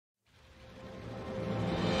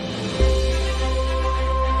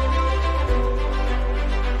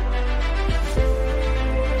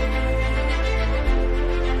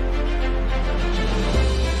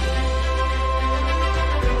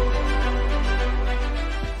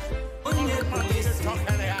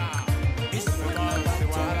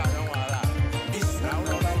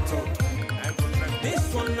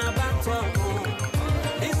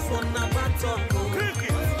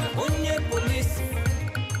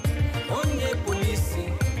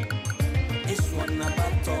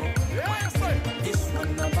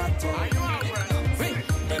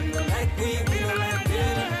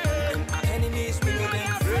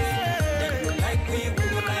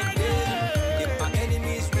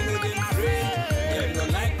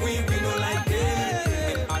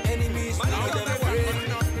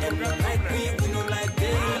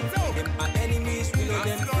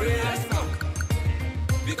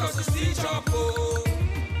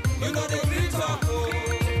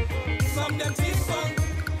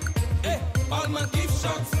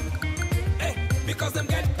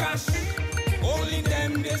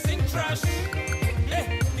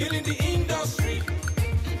killing the industry,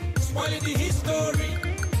 spoiling the history.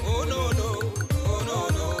 Oh no no, oh no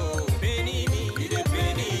no, penny me, they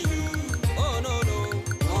penny you. Oh no no,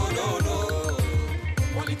 oh no no.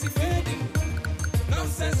 Quality fading,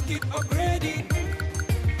 nonsense keep upgrading.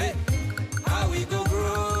 Hey, how we go grow?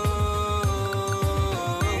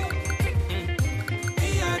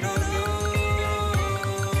 Me I don't know.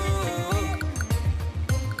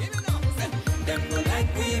 Them no like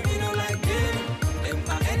we no like them. Them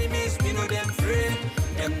my enemies, we know them friend.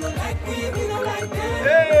 Them no like we no like them.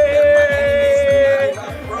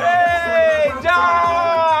 Hey, jump!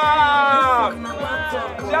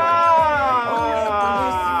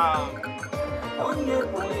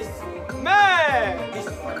 Man!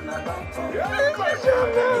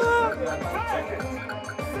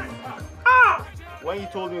 When you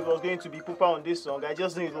told me it was going to be Pupa on this song, I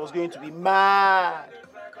just knew it was going to be mad.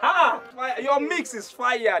 Ah, your mix is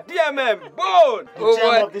fire. DMM, bone. The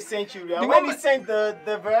gem of the century. And when he sent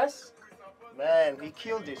the verse, man, he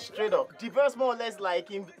killed it straight up. The verse more or less like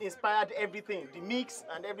inspired everything, the mix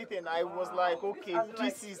and everything. I was like, okay,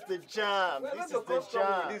 this is the jam. This is the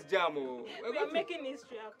jam. This jam. We're making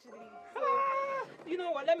history actually. So, you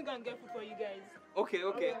know what? Let me go and get food for you guys. Okay.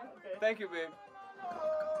 Thank you, babe.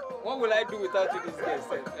 What will I do without you, this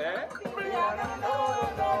guest? Eh?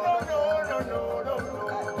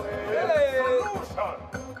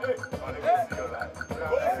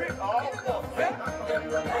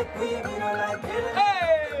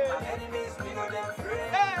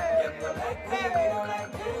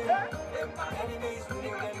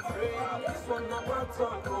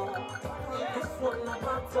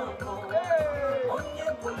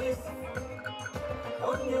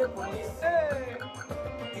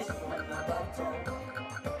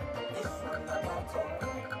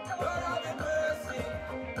 Lord have mercy,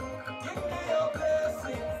 give me your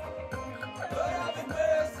blessing. Lord have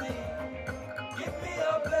mercy, give me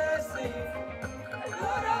your blessing.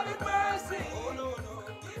 Lord have mercy, oh no no,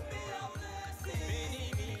 give me your blessing.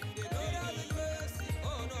 Lord have mercy,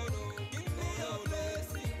 oh no no, give me your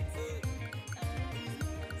blessing.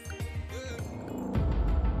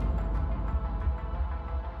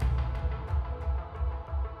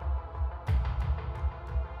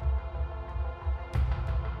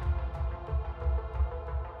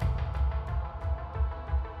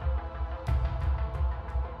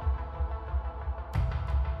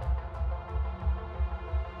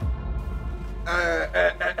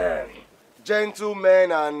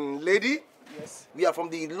 Gentlemen and lady, Yes. we are from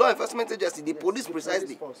the Law Enforcement Agency, the police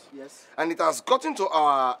precisely. Yes. And it has gotten to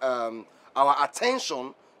our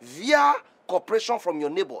attention via cooperation from your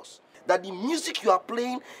neighbors that the music you are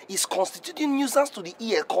playing is constituting nuisance to the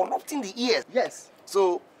ear, corrupting the ears. Yes.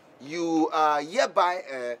 So you are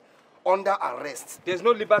hereby under arrest. There's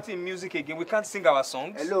no liberty in music again. We can't sing our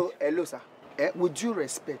songs. Hello, sir. With due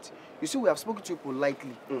respect, you see, we have spoken to you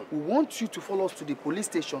politely. We want you to follow us to the police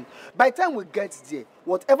station. By the time we get there,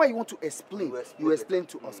 whatever you want to explain, you explain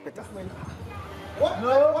to us better. What?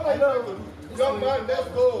 No, what are you going to do? Young man, let's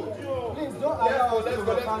go. Please don't allow us to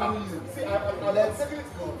overpower you. See, I'm taking it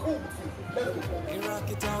cool. Let's go.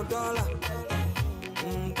 Iraq it out dollar,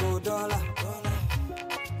 go dollar,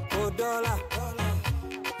 go dollar,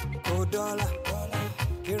 go dollar.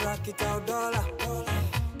 Iraq it out dollar,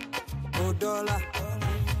 go dollar.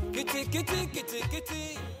 Kitty, kitty, kitty,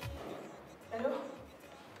 kitty. Hello?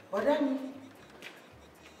 Badami.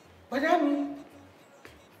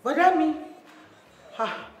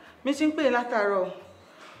 Meeting pay later.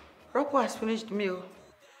 Ropo has finished the meal.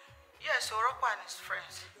 Yes, so Ropo and his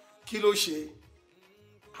friends. Kí ló ṣe?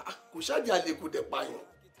 Kò ṣáàjà lè kú dẹ̀ pààyàn.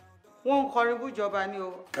 Wọ́n ń kọrin bú ìjọba ni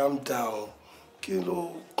o. Calm down. Kí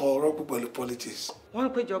ló kan Ropo pẹ̀lú politics? Wọ́n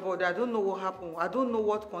ń pè ìjọba ọ̀dọ̀. I don't know what happened. I don't know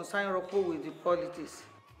what concern Ropo with the politics.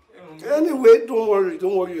 Anyway, don't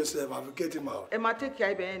worry yourself. I will get him out. Ẹ máa take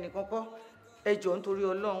care ibẹ̀ yẹn nìkan kọ́. Ẹ jọ̀ọ́ nítorí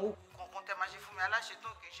Ọlọ́run. Kankan tẹ́ máa ṣe fún mi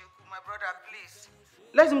aláṣetán kì í ṣe kú, my brother, please.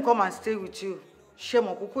 Let him come and stay with you. Ṣé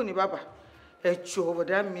mọ̀ kúkú ni bàbá? Ẹ jọ̀ọ́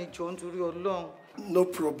bọ̀dá mi, ẹ jọ̀ọ́ nítorí Ọlọ́run. No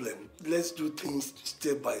problem. Let's do things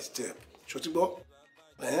step by step. Ṣòtúbọ̀?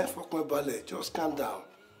 Fọkàn balẹ̀. Just calm down.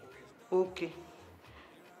 Okay.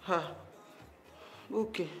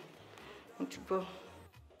 Okay. Ṣòtúbọ̀.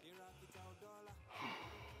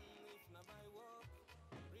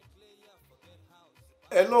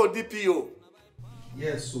 Hello, DPO.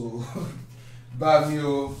 Yes, so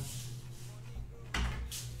Bamio,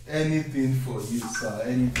 anything for you, sir.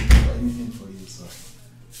 Anything for you, sir.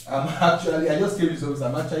 I just came to this office.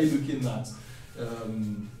 I'm actually looking at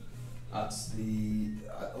the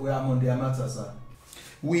where I'm on the matter, sir.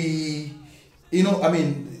 We you know, I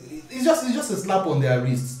mean, it's just a slap on their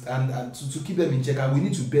wrist, and to keep them in check. And we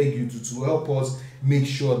need to beg you to help us make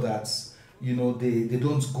sure that, you know, they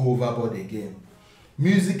don't go overboard again.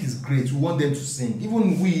 Music is great. We want them to sing.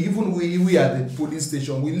 Even we at the police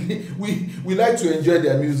station, we like to enjoy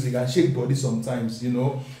their music and shake body sometimes, you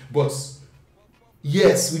know. But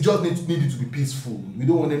yes, we just need it to be peaceful. We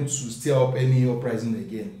don't want them to stir up any uprising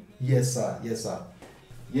again. Yes, sir. Yes, sir.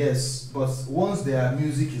 Yes, but once their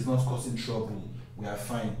music is not causing trouble, we are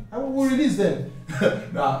fine. I will release them.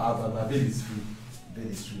 No, our bail is free. Bail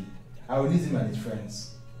is free. I will release him and his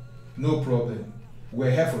friends. No problem.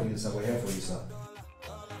 We're here for you, sir. We're here for you, sir.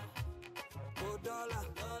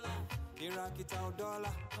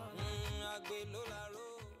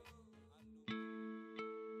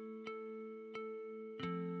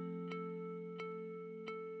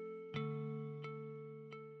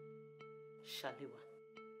 Shaliwa.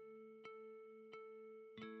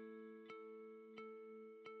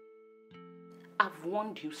 I've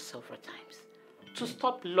warned you several times to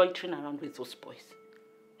stop loitering around with those boys.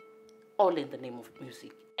 All in the name of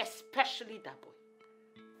music, especially that boy.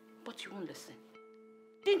 But you won't listen.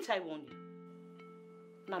 Didn't I warn you?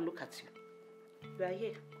 Now look at you. You are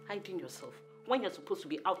here hiding yourself when you're supposed to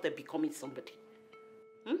be out there becoming somebody.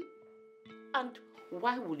 And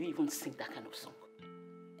why would you even sing that kind of song?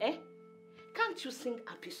 Eh? Can't you sing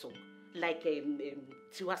happy song like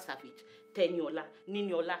Tiwa Savage, Teniola,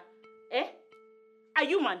 Niniola? Eh? Are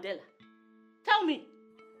you Mandela? Tell me.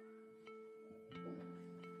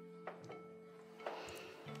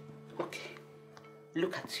 Okay,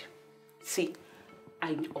 look at you. See,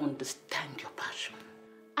 I understand your passion.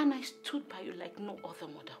 And I stood by you like no other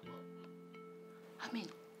mother will. I mean,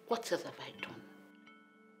 what else have I done?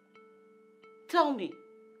 Tell me,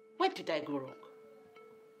 where did I go wrong?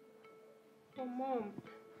 Oh, Mom,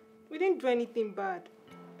 we didn't do anything bad.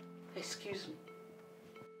 Excuse me.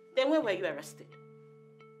 Then when were you arrested?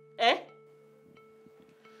 Eh?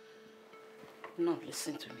 No,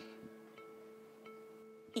 listen to me.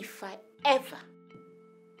 If I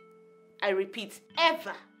repeat,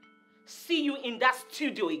 ever see you in that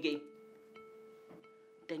studio again,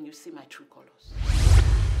 then you see my true colors.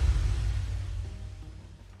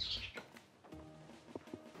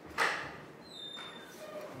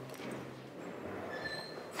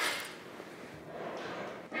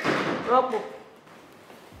 Ropo.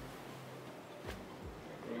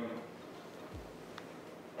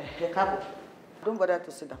 Don't bother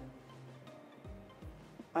to sit down.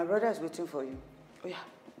 My brother is waiting for you. Oh yeah.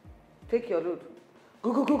 Take your load.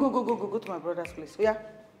 Go to my brother's place. Oh yeah.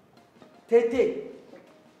 Tete.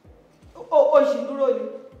 Oh, she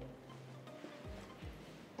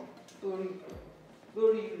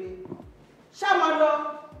Dori.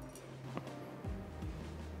 Shamalo.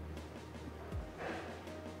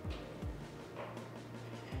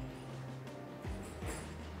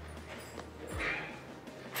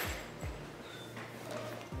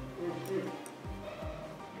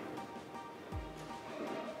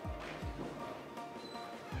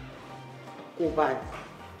 Bad.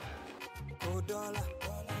 Oh dollar,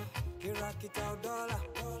 kirakita oh dollar,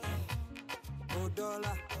 oh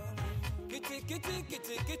dollar, kitty,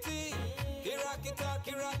 kirakita, kitty,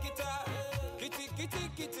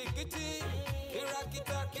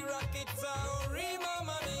 kirakita,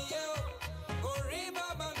 Oriba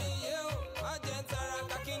mami yo, Ajentara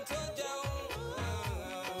kakinto jao,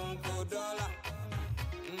 oh dollar,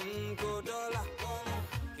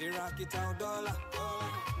 kirakita oh dollar.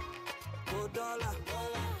 Oh dollar,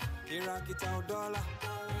 kirakita oh dollar.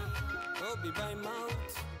 Go be by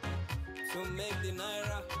mouth, so make the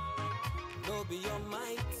naira. Go be your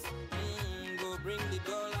might, go bring the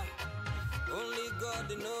dollar. Only God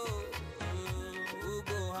know who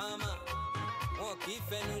go hammer. Walk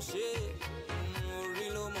if and shade,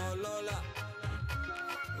 Orilo molola,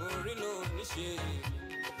 Orilo nishe,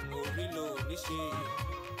 Orilo nishe,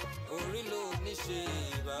 Orilo nishe,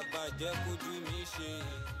 Baba Jakuju nishe.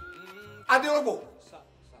 Aderopo. Sir.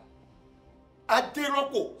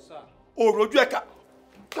 Aderopo. Sir. Oroju eka.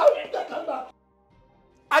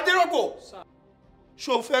 Aderopo. Sir.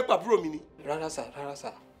 Ṣó o fẹ́ pàbúrò mi ni? Rárá sir.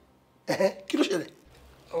 Kí ló ṣẹlẹ̀?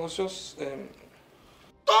 I was just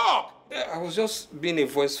Talk. I was just being a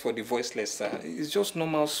voice for the voiceless, sir. It's just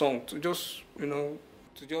normal song to just, to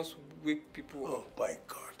just wake people up. Oh my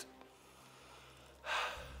God.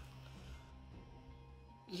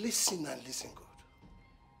 Listen and listen good.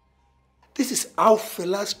 This is how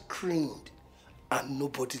fellas screamed and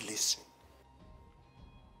nobody listened.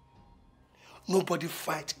 Nobody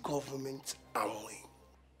fight government and win.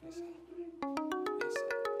 Yes, sir. Yes, sir.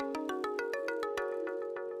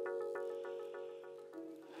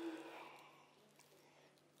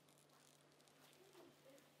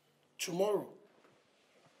 Tomorrow,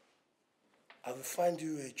 I will find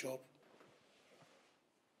you a job.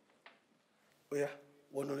 Oh yeah,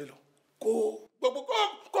 one little. Go.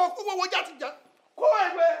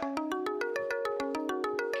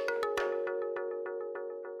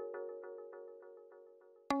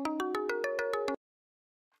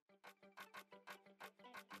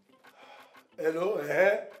 Hello,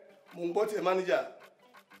 Mungote manager.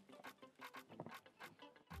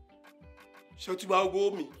 Shut you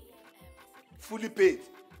go me. Fully paid.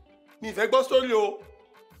 Me fẹ́ gbọ́ story o.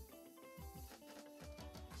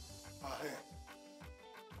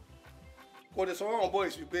 Kò dé sọ àwọn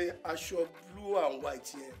boys wípé aṣọ blue and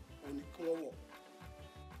white yẹn ò ní kí wọ́n wọ̀.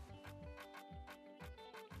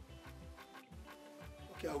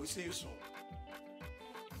 Okay, I will see you soon.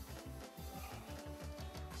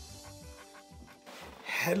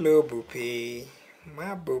 Hello, Boopy.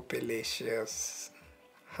 My Boopylicious.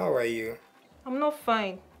 How are you? I'm not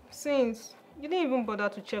fine. Since you didn't even bother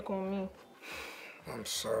to check on me. I'm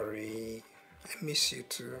sorry. I miss you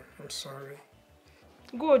too. I'm sorry.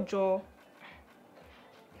 Go, Joe.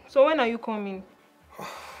 So when are you coming?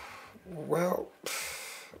 Well,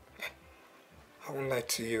 I won't lie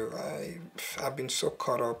to you. I've been so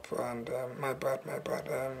caught up, and my bad.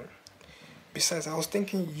 Besides, I was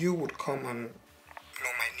thinking you would come and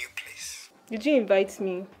know my new place. Did you invite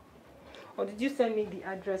me? Or did you send me the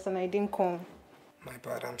address and I didn't come? My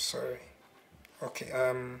bad, I'm sorry. Okay,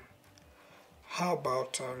 how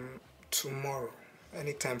about tomorrow,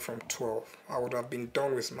 anytime from 12? I would have been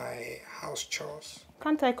done with my house chores.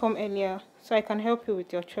 Can't I come earlier so I can help you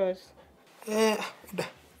with your chores? Yeah,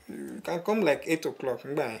 you can come like 8 o'clock.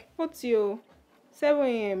 Bye. What's your 7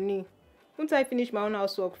 a.m. ni? Won't I finish my own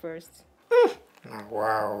housework first?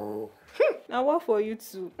 Wow. Now what for you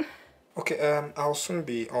too? Okay, I'll soon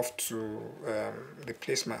be off to the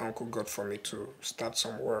place my uncle got for me to start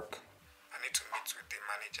some work. I need to meet with the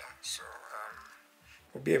manager, so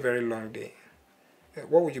it'll be a very long day.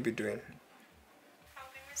 What will you be doing?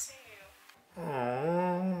 I'll be missing you.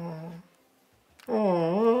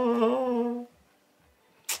 Aww.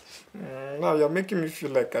 Now you're making me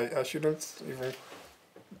feel like I shouldn't even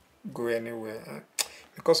go anywhere.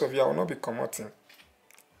 Because of you, I will not be commuting.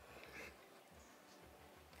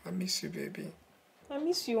 I miss you, baby. I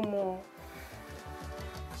miss you more.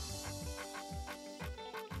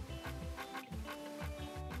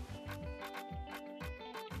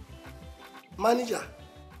 Manager.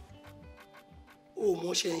 Oh,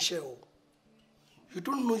 Moshe, you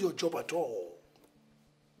don't know your job at all.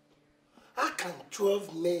 How can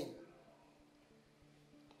 12 men?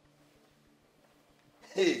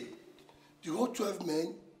 Hey, the whole 12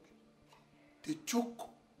 men, they took,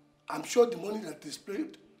 I'm sure the money that they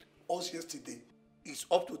spent us yesterday is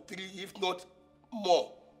up to 3, if not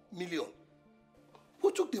more, million.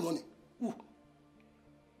 Who took the money? Who?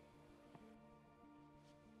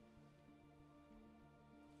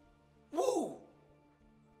 Who?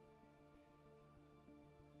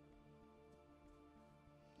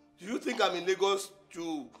 Do you think I'm in Lagos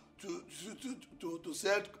to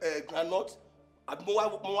sell granite at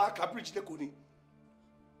Moa Cambridge Lekoni?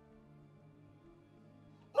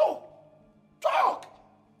 No! Talk!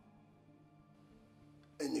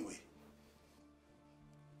 Anyway,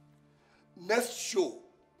 next show,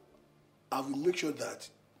 I will make sure that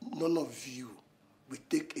none of you will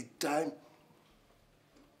take a time.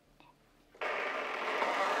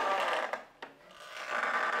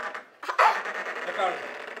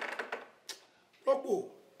 Ropo,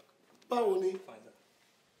 báwo ni?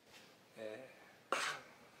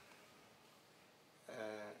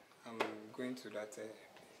 I'm going to that.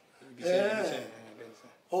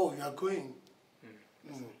 Oh, you are going?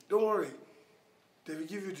 Don't worry. They will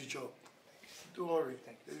give you the job. Don't worry.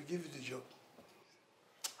 They will give you the job.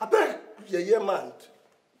 I beg, yeah, man.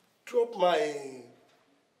 Drop my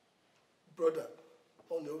brother.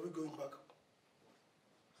 Oh no, we're going back.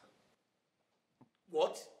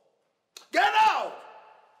 What? Get out!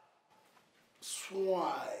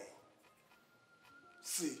 Swine.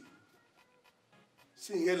 See.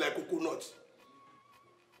 See here like coconut.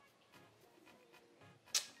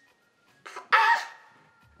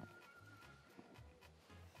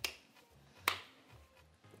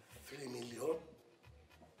 $3 million?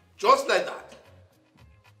 Just like that.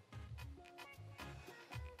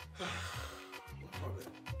 No problem.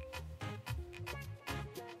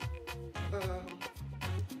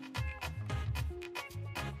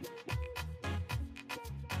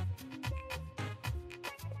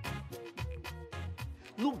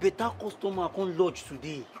 No better customer come lodge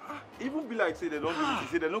today. Even be like say they don't do it,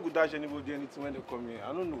 say they don't go dash anybody anything when they come here.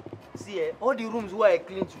 I don't know. See, all the rooms where I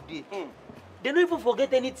clean today, They don't even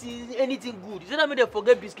forget anything good. You say that mean they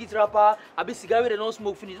forget biscuit wrapper, a bit cigarette they don't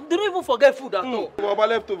smoke finish. They don't even forget food at all. Baba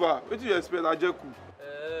leftover. What do you expect? Ajeku.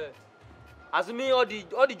 As me all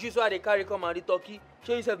the juice why they carry come and the turkey,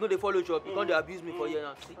 show yourself no they follow chop. You can't they abuse me for here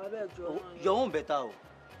now. Your own better.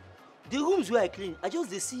 The rooms where I clean, I just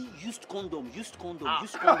they see used condom.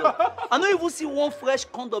 I don't even see one fresh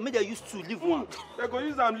condom. Maybe they used to leave one. They go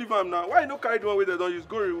use them, leave them now. Why you no carry the one where they don't use?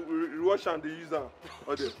 Go wash and they use them.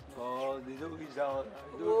 Oh, they don't use that.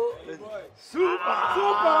 Super!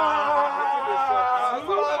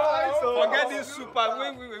 Forget this super.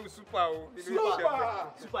 We super.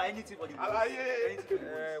 Super anything for the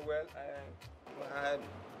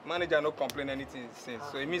manager no complain anything since,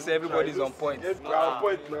 so it means everybody's on point. Yes, we are on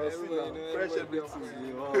point now. Fresh everything.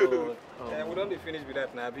 We don't finish with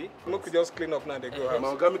that, Nabi. We could just clean up now and they go out. My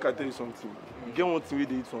Ogami can tell you something. You get one thing where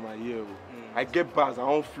they eat from my ear. I get bars, I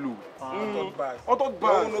don't flu. Auto bars.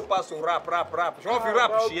 Bars. No pass to rap. If you want to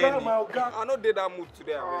rap, she ain't. I know they that mood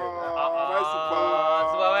today.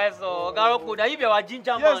 Supervisor, Garoko, now you be our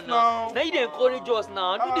ginger man now. Now you dey encourage us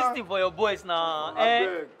now. Do this thing for your boys now.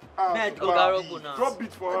 Man, go Garoko now. Drop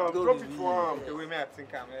it for him. Okay, wait, may I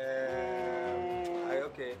think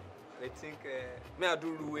okay. They think may I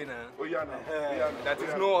do Ruwe now. Oh yeah, now. That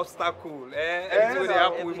is no obstacle. Everything they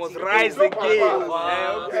happen, we must rise again.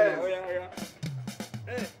 Okay. Oh yeah.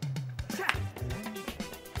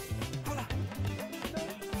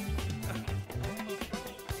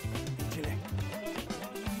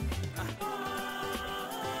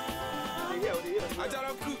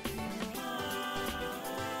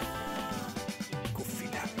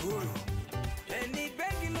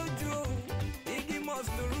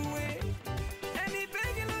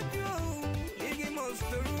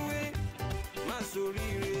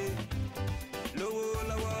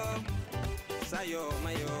 Sayo,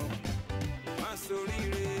 mayo,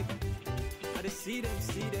 masorire. I see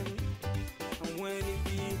them, and when it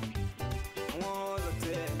be, I want to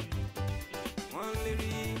tell. One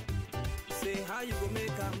lady, say how you go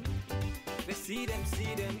make them. They see them,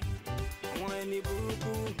 and when it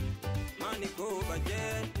buruku, money go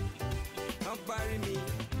budget. Don't bury me,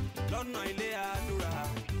 don't know ile adura.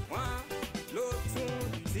 One, low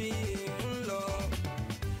tune, see, love.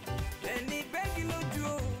 Any begging no do.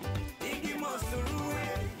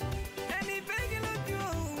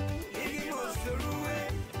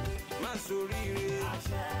 Masorire,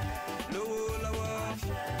 lowo lowo,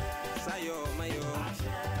 sayo mayo,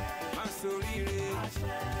 masorire,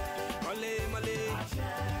 ole mole,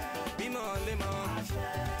 bimo lemo,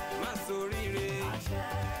 masorire,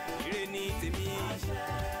 ire ni tèmi,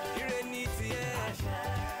 ire ni tiẹ̀,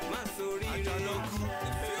 masorire,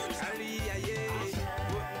 kárí ayé,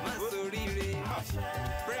 masorire.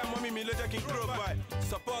 Prayer mommy mi ló jẹ́ kí n grow by.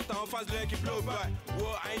 Support àwọn fans ló yẹ kí flow by. Wo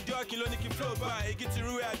àìjọ́ kí ló ní kí flow by. Igi ti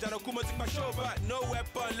rú ẹ̀ àjànàkú mo ti pa show by. No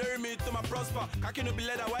weapon lórí mi tó ma prosper. Kákínú bí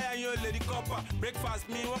lẹ́dà wáyà yín ó lè di copper. Breakfast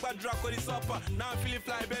mi wọ́n gbàdúrà kó di supper. Now I'm feeling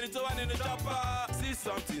fly bẹ́ẹ̀ ni tó wà nínú chopper. See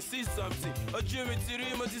something. Ojú mi ti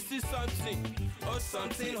rí mo ti see something. Hold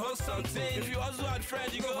something. If you hustle hard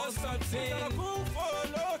friend you go hold something. Àjànàkú fò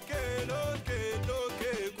lókè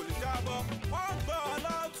kò lè jábọ́. Wọ́n gbọ́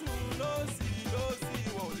lọ́tún lọ́sì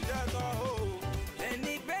wọn ò lè jẹ́ tán o.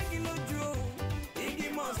 Ẹni bẹ́ẹ̀gì lójú o, igi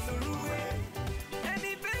mọ̀ sòrúwé.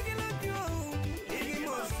 Ẹni bẹ́ẹ̀gì lójú o, igi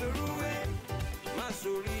mọ̀ sòrúwé. Má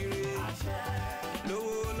soríire,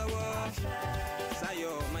 lówó lọ́wọ́,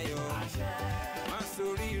 sáyọ̀ máyọ̀. Má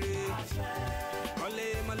soríire, kọ́lé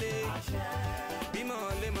mọ́lé, bímọ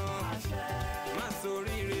lémọ. Má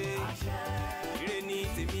soríire, ire ní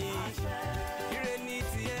tèmi, ire ní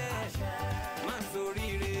tiẹ̀. Má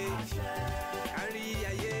soríire, kárí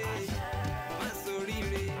ayé. Má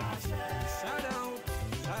soríire. Shout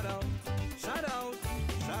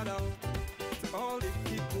out to all the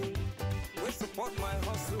people who support my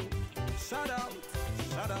hustle. Shout out.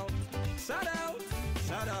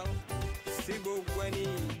 Sí gbogbo ẹni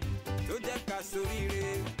tó jẹ́ ká soríire.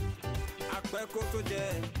 Àpẹ́ kó tó jẹ,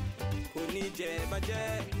 kò ní jẹ bàjẹ́.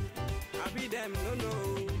 Àbí dem no know,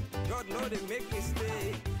 God know they make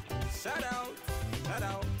mistake. Shout out.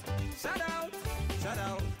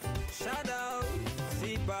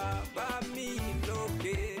 Sí bàbá mi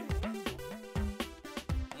lókè.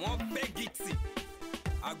 Wọ́n bẹ́ gìtì,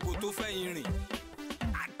 àgbò tó fẹ́ irin.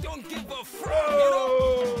 I don't give a fuck, you know.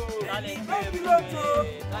 Ẹni bẹ́ẹ̀ni lójó,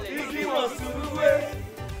 igi mọ̀ sùúrùwé.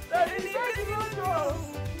 Ẹni bẹ́ẹ̀ni lójó,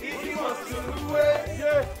 igi mọ̀ sùúrùwé.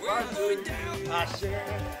 We're going down. Àṣẹ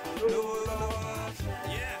lówó lọ́wọ́.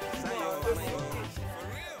 Sáyọ̀ máyọ̀.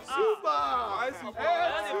 Super!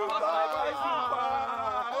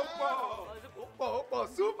 Super!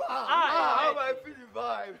 Super! How am I feeling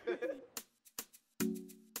vibe?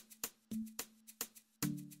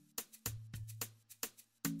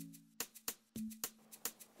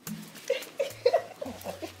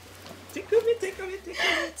 Come here, take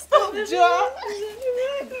it. Stop, Joe.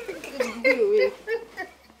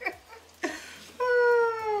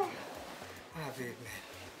 Babe,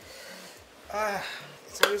 man.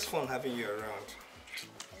 It's always fun having you around.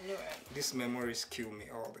 These memories kill me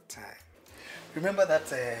all the time. Remember that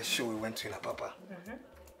show we went to in Apapa?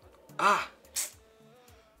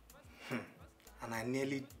 And I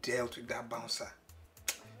nearly dealt with that bouncer.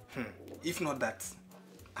 If not that,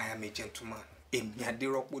 I am a gentleman. A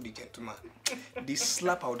Ropo'S the gentleman. The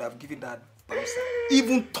slap I would have given that bouncer.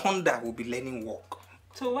 Even Thunder will be learning walk.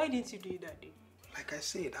 So why didn't you do it that day? Like I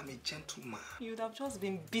said, I'm a gentleman. You would have just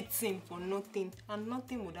been beaten for nothing, and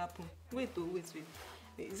nothing would happen. Wait.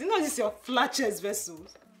 Is it not just your flat chest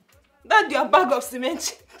vessels? That's your bag of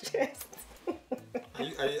cement chest.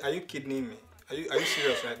 Are you kidding me? Are you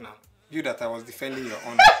serious right now? You that I was defending your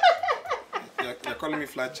honor. You're calling me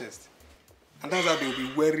flat chest. And that's how they'll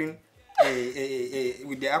be wearing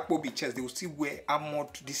with the Akpobi chest. They will still wear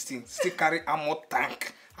armored this thing, still carry armored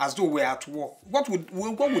tank as though we're at war. What would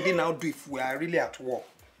they now do if we are really at war?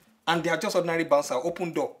 And they are just ordinary bouncer,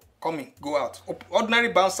 open door, coming, go out. Ordinary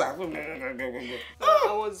bouncer.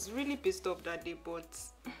 I was really pissed off that day, but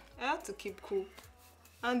I had to keep cool.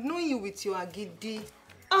 And knowing you with your agidi,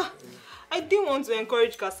 I didn't want to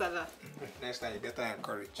encourage Kasala. Next time you better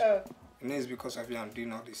encourage. You know it's because of you I'm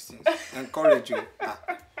doing all these things. Encourage you.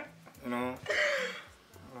 You know.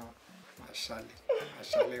 No. I shall.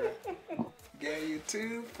 Girl, you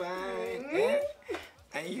too fine. Yeah?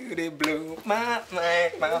 And you they blow my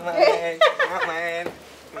mind.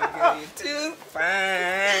 Girl, you too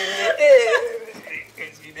fine.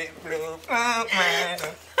 You they blow my mind.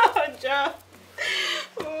 Oh, John.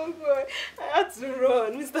 Oh, boy. I had to run,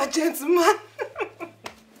 Mr. Gentleman.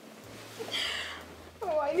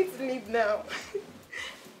 Oh, I need to leave now.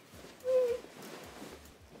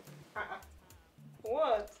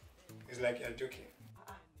 What? It's like you're joking.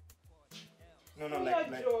 No, Oh,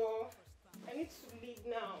 like Joe. I need to leave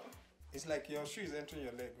now. it's like your shoe is entering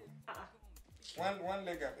your leg. One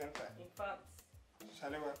leg have entered. In fact,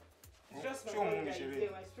 Shalewa. it's just my Show body me, that is Shere.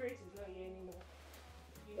 there. My spirit is not here anymore.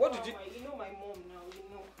 What did you... You know my mom now, you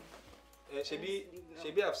know.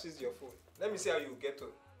 Shebi, I've seized your phone. Let me see how you get to.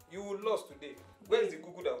 You will lose today. Where's the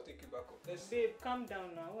Google that will take you back up? Babe, calm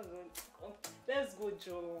down now. Let's go,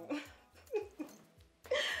 Joe.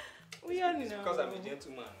 We are now. It's because I'm a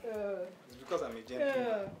gentleman. It's because I'm a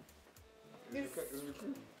gentleman. It's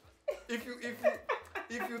because,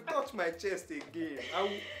 if you touch my chest again, I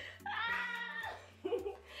will.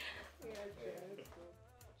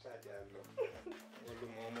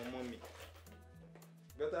 Mommy.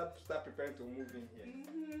 Better start preparing to move in here.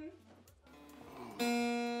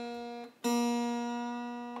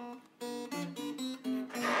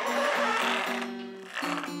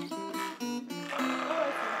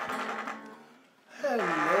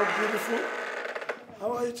 Hello, beautiful. How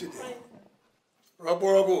are you today? Ropo.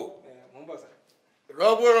 Ropo.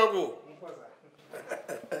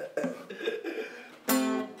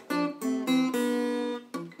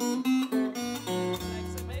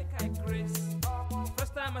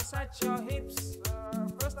 First time I touch your hips,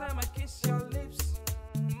 first time I kiss your lips,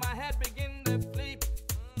 my head begin to flip.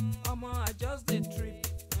 I just did trip.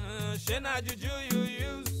 Shena juju you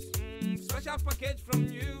use, special package from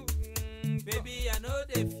you. Baby, I know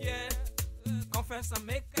they fear. Confess and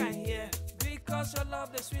make I hear. Because your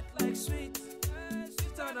love they sweet like sweet,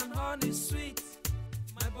 sweeter than honey sweet.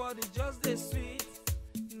 My body just they sweet.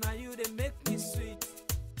 Now you they make me sweet.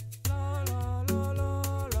 La la la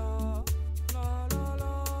la la. La la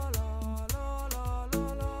la la la la la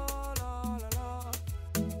la la la.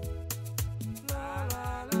 La la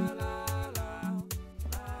la la la.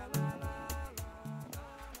 La la la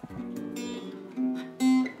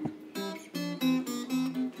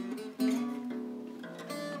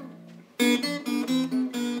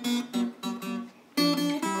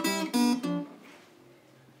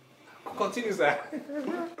Continue, sir.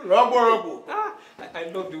 Ropo. I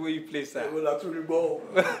love the way you play, sir. Well, actually, go.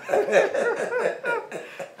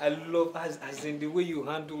 I love as in the way you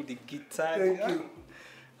handle the guitar. Thank you.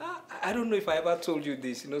 I don't know if I ever told you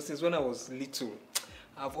this, since when I was little.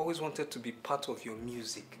 I've always wanted to be part of your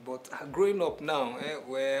music. But growing up now,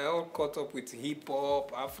 we're all caught up with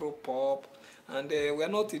hip-hop, Afro-pop, and we're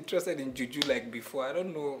not interested in juju like before. I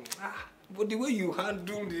don't know. But the way you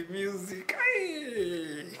handle the music,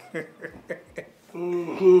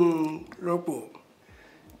 Ropo,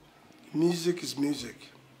 music is music.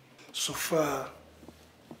 So far,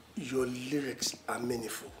 your lyrics are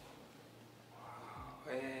meaningful.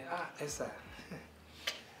 Yes, sir.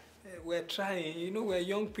 We're trying, we're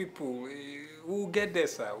young people. We'll get there,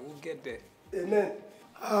 sir. We'll get there. Amen.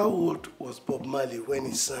 How old was Bob Marley when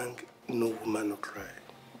he sang No Woman No Cry?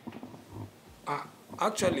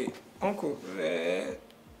 Actually, Uncle,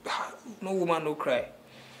 No Woman No Cry.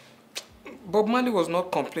 Bob Marley was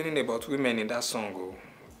not complaining about women in that song. Oh.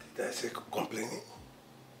 Did I say complaining?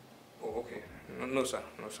 Oh, okay. No, sir.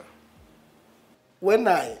 No, sir. When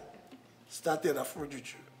I started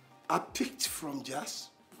Afrojuju, I picked from jazz,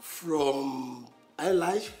 from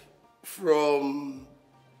highlife, from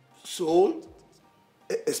soul,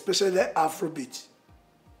 especially Afrobeat.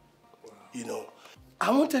 Wow. You know,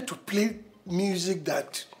 I wanted to play music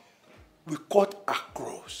that we cut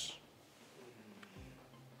across.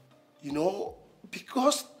 You know,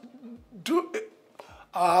 because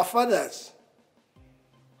our fathers,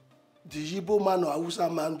 the Igbo man or Hausa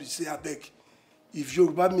man will say, I beg, if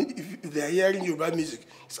they are hearing Yoruba music,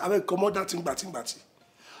 I beg, come out that thing, bati.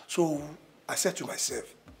 So I said to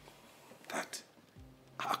myself that,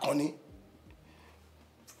 Akoni,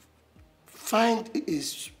 find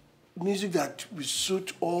is music that will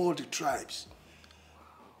suit all the tribes,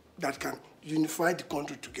 that can unify the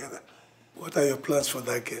country together. What are your plans for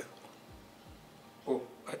that girl? Oh,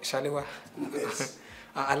 Shaliwa? Yes.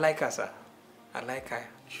 I like her, sir. I like her.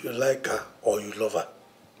 You like her or you love her?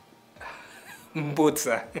 Both,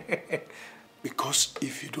 sir. Because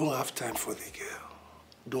if you don't have time for the girl,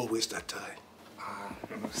 don't waste that time.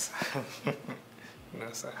 No, sir.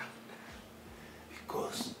 No, sir.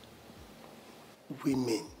 Because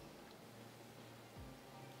women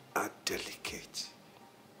are delicate.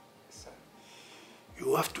 Sir.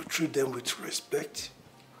 You have to treat them with respect.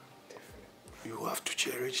 You have to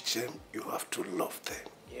cherish them. You have to love them.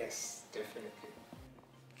 Yes, definitely.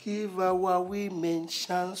 Give our women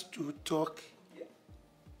chance to talk. Yeah.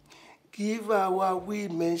 Give our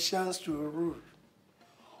women chance to rule.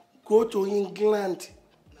 Go to England,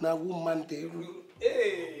 na woman they rule.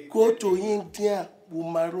 Hey. Go to India,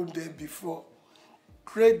 woman rule there before.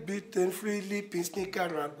 Great Britain, freely peace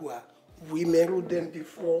Nicaragua, women rule them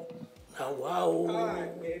before. Now wow.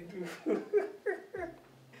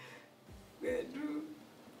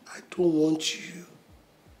 I don't want you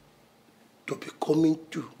to be coming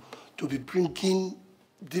to be bringing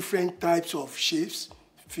different types of shapes,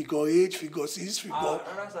 figure 8, figure 6, figure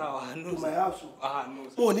to my house. No.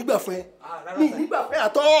 Oh, nígbà fẹ́. Nígbà fẹ́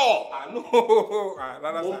at all. No.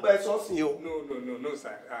 No,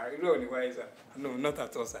 sir. Sir. No, not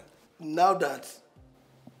at all, sir. Now that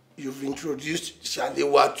you've introduced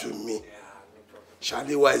Shaliwa to me, no problem.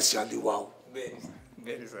 Shaliwa is Shaliwa.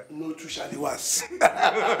 Very, sir. No two Shaliwas.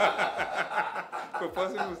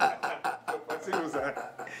 Possible,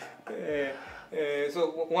 sir. So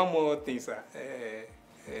one more thing, sir.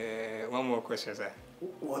 One more question, sir.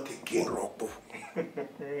 What again, Ropo?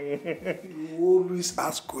 You always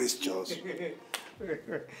ask questions.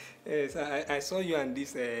 Sir, I saw you and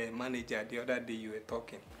this manager the other day. You were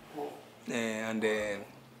talking, and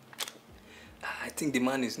I think the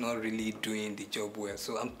man is not really doing the job well.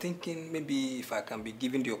 So I'm thinking maybe if I can be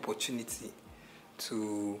given the opportunity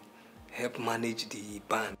to help manage the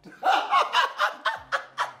band.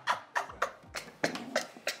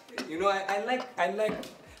 You know, I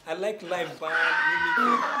like live band.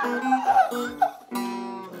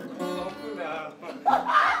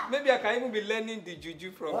 Maybe I can even be learning the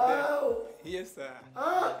juju from them. Yes, sir.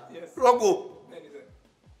 Yes. Rogo.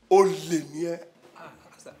 Only me.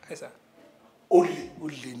 Sir.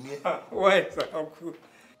 Only me. Why, sir? Uncle?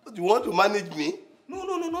 You want to manage me?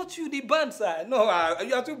 No, not you, the band, sir. No,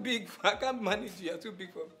 you are too big. I can't manage you. You are too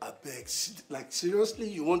big for me. I beg, like seriously,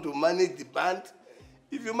 you want to manage the band?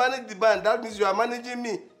 If you manage the band, that means you are managing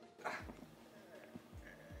me.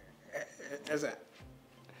 Yes, sir.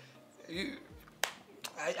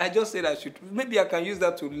 I just said I should. Maybe I can use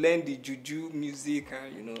that to learn the juju music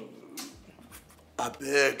and, you know. I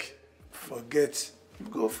beg, forget.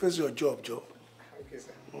 Go face your job, Joe. Okay,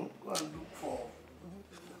 sir. Go and look for.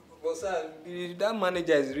 But, sir, that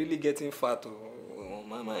manager is really getting fat. Oh,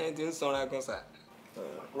 my mind didn't sound like sir.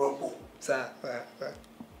 Robo. Sir.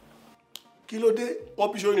 Kilo de,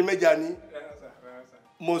 what is your name, Johnny? Sir.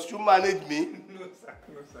 Must you manage me?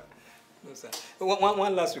 No, sir.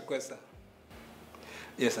 One last request, sir.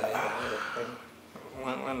 Yes, sir.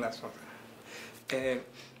 One last one, sir.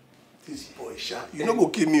 This boy, sir. You don't go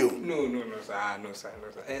kill me. No, sir. No, sir.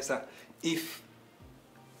 Sir, if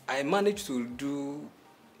I manage to do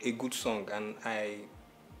a good song and I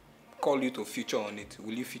call you to feature on it,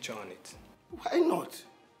 will you feature on it? Why not?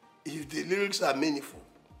 If the lyrics are meaningful.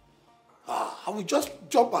 I will just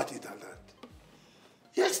jump at it and that.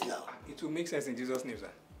 Yes, now. It will make sense in Jesus' name,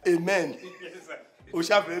 sir. Amen. Yes, sir.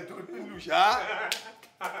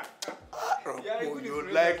 You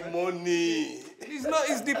like money. Please It's not.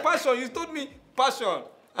 It's the passion. You told me passion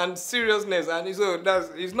and seriousness, and so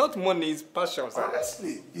it's not money. It's passion, sir.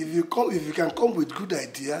 Honestly, if you can come with good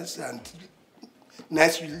ideas and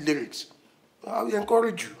nice lyrics, I will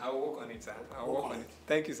encourage you. I will work on it, sir. I will work on it.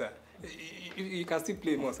 Thank you, sir. You can still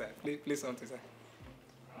play more, sir. Play something, sir.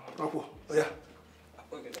 Ropo, oh yeah.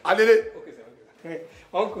 Okay, sir. Adele. Okay, sir. Hey,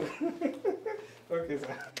 uncle. Okay,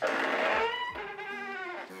 sir.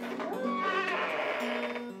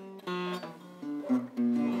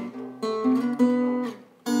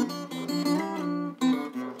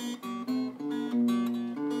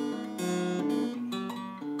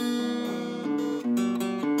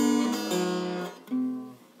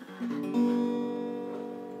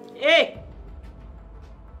 Hey!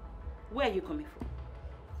 Where are you coming from?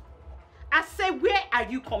 I say, where are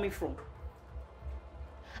you coming from?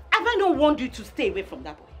 Have I not warned you to stay away from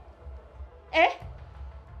that boy? Eh?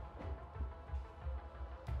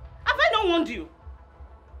 Have I not warned you?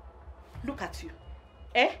 Look at you.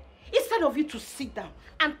 Eh? Instead of you to sit down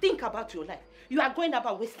and think about your life, you are going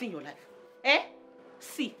about wasting your life. Eh?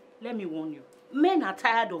 See, let me warn you. Men are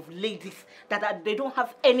tired of ladies they don't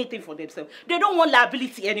have anything for themselves. They don't want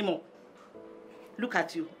liability anymore. Look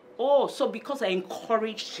at you. Oh, so because I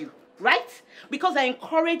encouraged you, right? Because I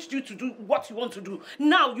encouraged you to do what you want to do.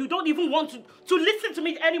 Now you don't even want to listen to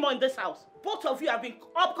me anymore in this house. Both of you have been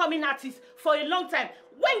upcoming artists for a long time.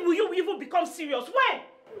 When will you even become serious? When?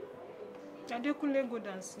 Adekunle go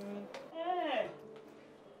and see me. Eh.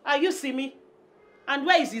 Are you see me? And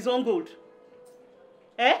where is his own gold?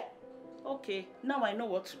 Eh? Okay, now I know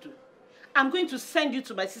what to do. I'm going to send you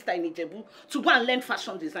to my sister in Ijebu to go and learn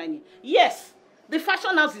fashion designing. Yes, the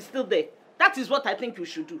fashion house is still there. That is what I think you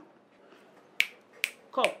should do.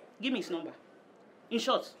 Call. Give me his number. In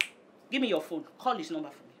short, give me your phone. Call his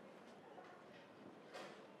number for me.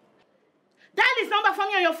 Dial his number for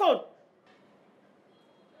me on your phone.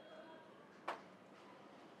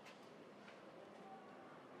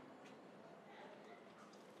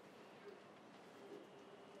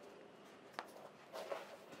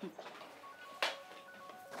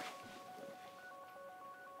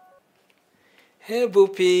 Hey,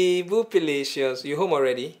 Boopilicious. You home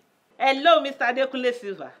already? Hello, Mr. Adekunle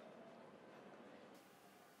Silva.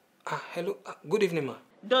 Hello. Good evening, ma.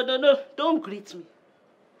 No. Don't greet me.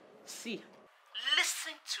 See,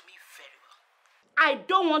 listen to me very well. I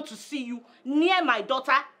don't want to see you near my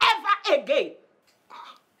daughter ever again.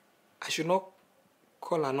 I should not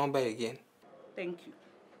call her number again. Thank you.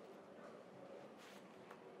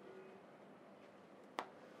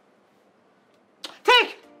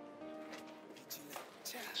 Take!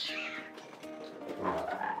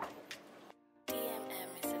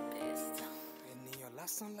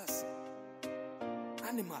 Listen.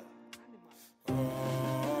 Animal.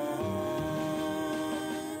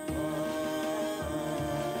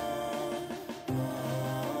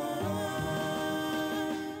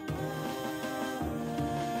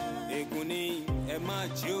 Eguni, Emma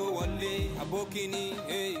Joe Wale, Abokini,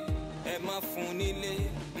 Emma Funile,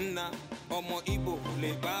 Nna, Omo Ibo,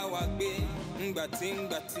 Le Bawagbe, Ngati,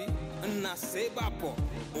 Nna Sebapo.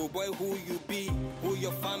 Oh boy, who you be, who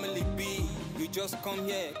your family be. You just come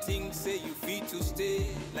here, think, say you fit to stay.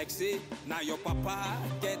 Like say, now your papa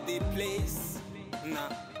get the place.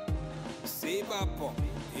 Nah, say papa.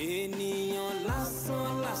 Ènìyàn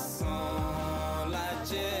lásán la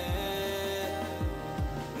jẹ́.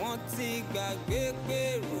 Wọ́n ti gbàgbé pé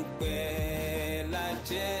rúpẹ́ la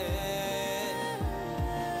jẹ́.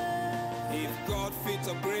 If God fit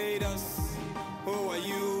upgrade us, who are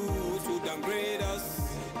you to downgrade us?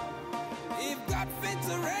 If God fit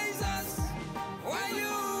to raise us, why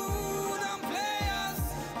you don't play us?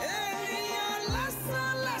 Ènìyàn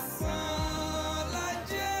lásán la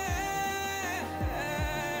jẹ́.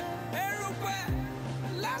 Erùpẹ̀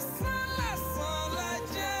lásán la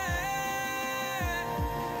jẹ́.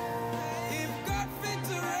 If God fit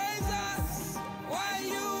to raise us, why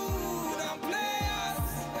you don't play us?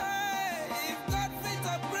 If God fit to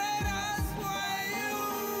upgrade us, why you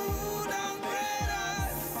don't grade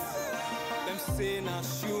us? Them say na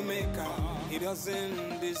shoemaker, he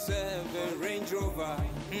doesn't deserve a Range Rover.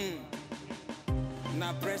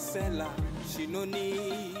 Na Priscilla, she no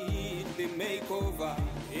need the makeover.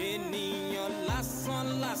 Ènìyàn lásán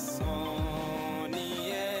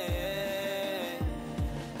nìyẹn.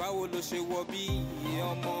 Báwo ló ṣe wọ bí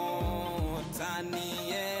ọmọ ta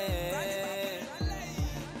nìyẹn?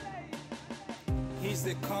 He's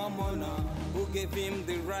the commoner who gave him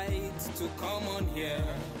the right to come on here.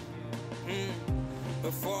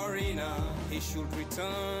 A foreigner, he should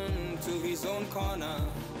return to his own corner.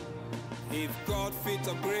 If God fit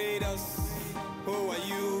upgrade us, Who are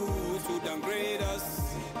you to downgrade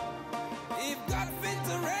us? If God fit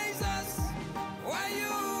to raise us, why you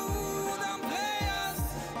don't play us?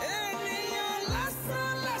 Any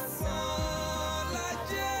lesson, la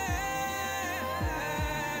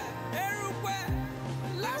Erupe,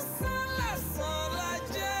 lesson, la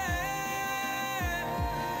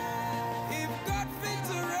If God fit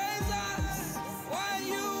to raise us, why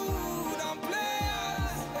you don't play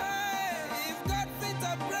us? Hey, if God fit to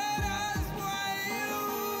upgrade us, why you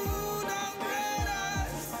don't grade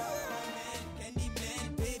us? Candy man,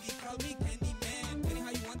 baby, call me Candy Man.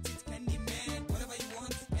 Anyhow you want it, Candy Man. Whatever you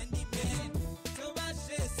want, Candy Man. So bad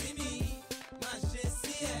she see me, my she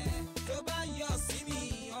see it. So bad you see me,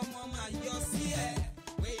 oh mama you see it.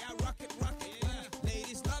 Way I rock it, yeah.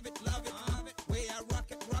 Ladies love it, love it. Way I rock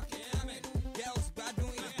it, yeah, man. Girls bad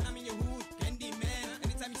doing it. I'm in your hood, Candy Man.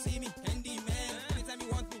 Anytime you see me, Candy Man. Anytime you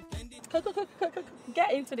want me, Candy. Go.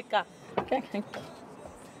 Get into the car.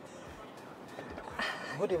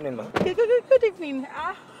 Good evening, ma'am. Good evening.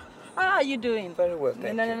 How are you doing? Very well,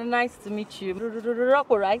 thank you. Nice to meet you.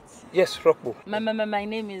 Rocco, right? Yes, Ropo. My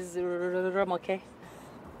name is Romoke.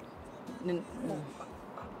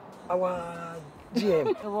 Our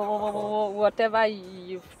GM. Whatever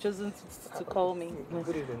you've chosen to call me.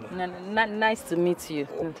 Good evening, ma'am. Nice to meet you.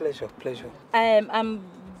 Oh, pleasure. I'm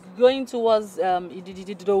going towards the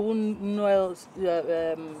Noel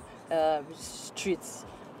street.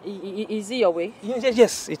 Is it your way?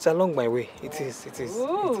 Yes, it's along my way. It is.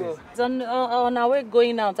 Ooh. On our way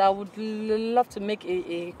going out, I would love to make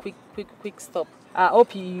a quick stop. I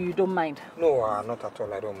hope you don't mind. No, not at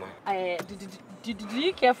all. I don't mind. Do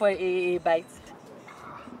you care for a bite?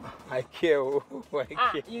 I care. I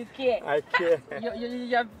care. You care. I care.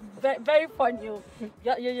 You're very funny. Your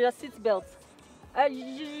seatbelt.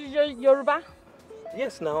 Yoruba?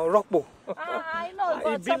 Yes, now Ropo. I know,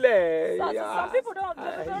 but some people don't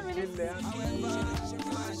really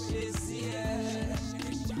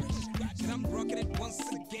I'm rocking it once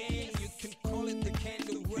again. You can call it the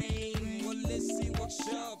candle rain. Well, let's see what's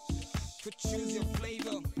up. Could choose your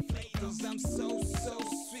flavor. Cause I'm so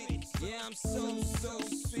sweet. Yeah, I'm so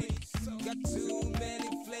sweet. Got too many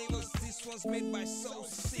flavors. This one's made by So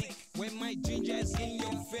Sick. When my ginger is in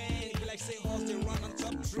your vein, be like say horse they run on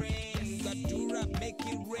top train. Got do-rap, make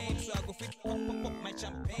it rain. So I go fit pop my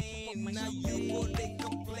champagne. Now you go they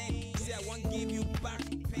complain. Say I won't give you back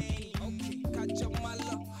pain. Okay, catch your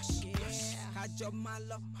mala. Catch your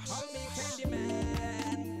mala. Call me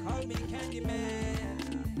Candyman. Call me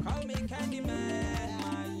Candyman. Call me Candyman.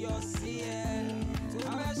 My Yossier.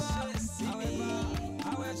 However,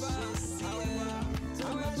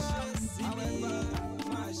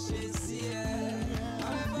 my Shessier.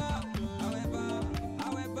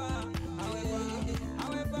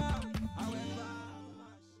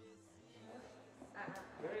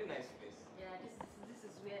 Very nice place. Yeah, this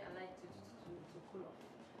is where I like to cool off.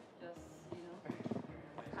 Just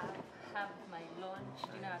have my lunch,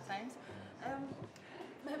 dinner at times.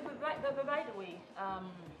 But by the way,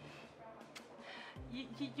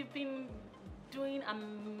 you've been doing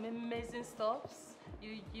amazing stuffs.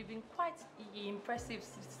 You've been quite impressive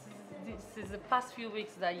since the past few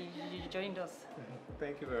weeks that you joined us.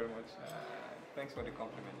 Thank you very much. Thanks for the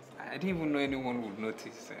compliments. I didn't even know anyone would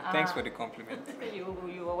notice. Thanks for the compliment.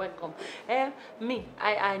 You are welcome. I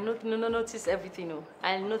notice everything.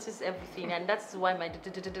 I notice everything, and that's why my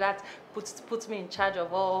dad puts me in charge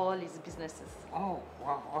of all his businesses. Oh,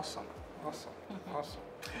 wow, awesome.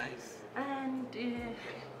 Nice. And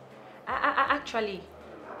actually,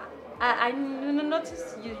 I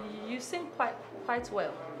noticed you sing quite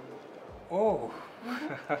well. Oh,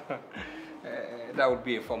 that would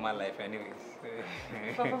be a formal life anyways.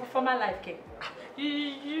 Formal life, okay.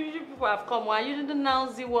 You people have come, why you didn't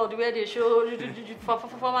announce the world where they show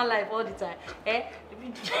formal life all the time. I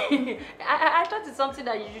thought it's something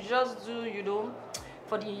that you just do,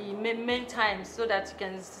 for the main time, so that you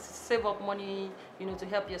can save up money, to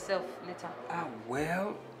help yourself later.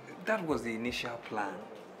 Well, that was the initial plan.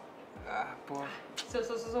 But so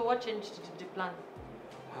what changed the plan?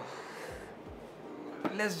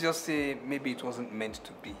 Let's just say maybe it wasn't meant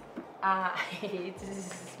to be. It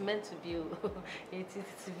is meant to be.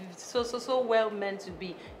 It's so well meant to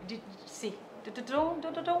be.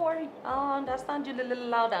 Don't worry. I understand you a little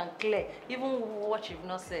loud and clear, even what you've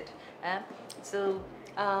not said.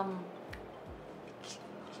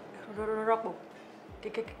 Ropo,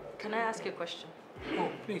 can I ask you a question? Oh,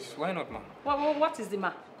 please, why not, ma'am? What is the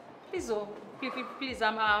ma? Please,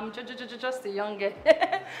 I'm just a young girl.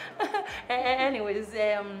 Anyways,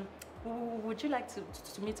 would you like to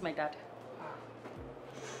meet my dad?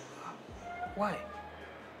 Why?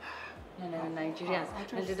 Nigerians.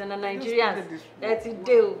 Nigerians.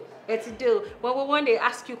 When they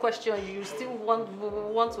ask you questions, you still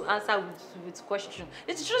want to answer with question.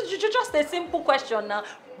 It's just a simple question now.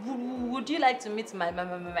 Would you like to meet my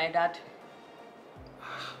dad?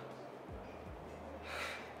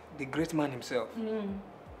 The great man himself.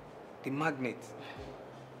 The magnate.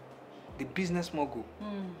 The business mogul.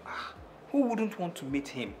 Who wouldn't want to meet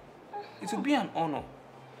him? It would be an honor.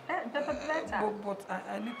 But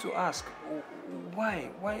I need to ask, why?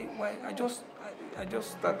 I just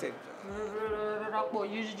started.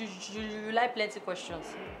 You like plenty questions.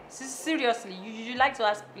 Seriously, you like to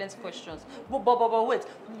ask plenty questions. But wait,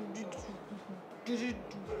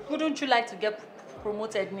 wouldn't you like to get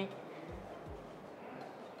promoted, me?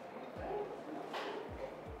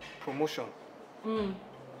 Promotion?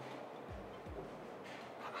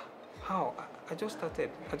 How? I just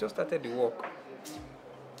started the work.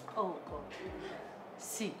 Oh God.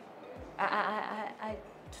 See, I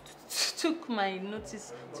took my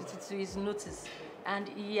notice to his notice, and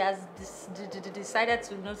he has decided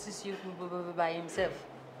to notice you by himself.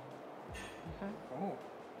 Oh.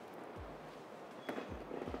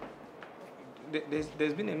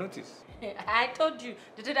 There's been a notice. I told you.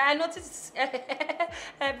 Did I notice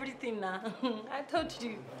everything now? I told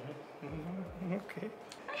you. Okay.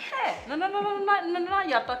 No,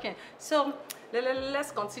 you're talking. So,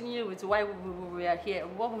 let's continue with why we are here.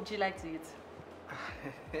 What would you like to eat?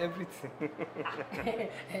 Everything.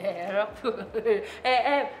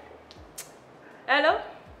 Hello?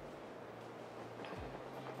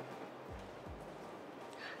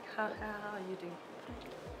 How are you doing?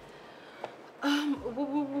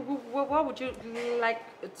 What would you like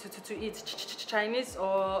to eat? Chinese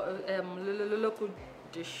or local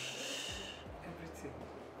dish? Everything.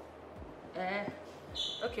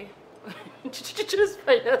 Okay. Choose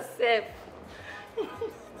for yourself.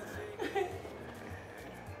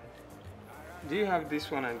 Do you have this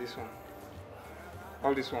one and this one?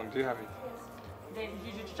 All this one, do you have it? Then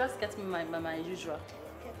you just get me my usual.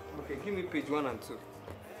 Okay, give me page 1 and 2.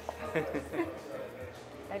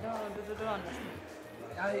 I don't understand.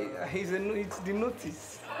 It's the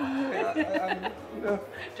notice. No.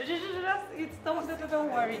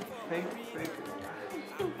 Don't worry. Thank you.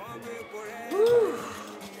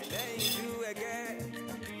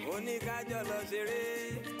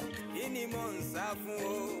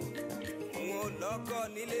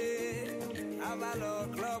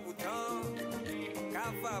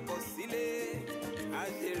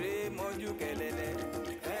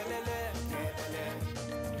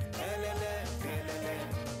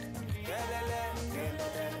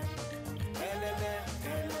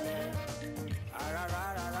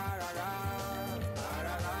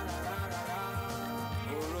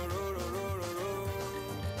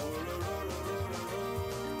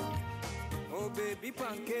 Baby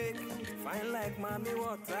pancake, fine like mommy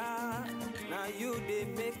water. Now you they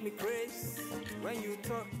make me crazy. When you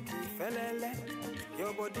talk, you felele.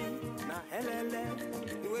 Your body, now helele.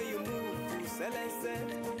 The way you move, you selese.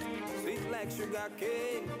 Sweet like sugar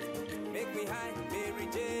cane. Make me high, Mary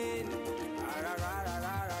Jane.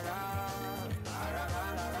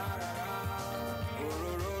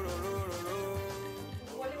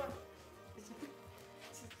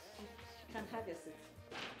 You can have your seat.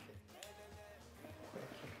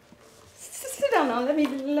 Sit down now. Let me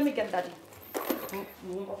get Daddy.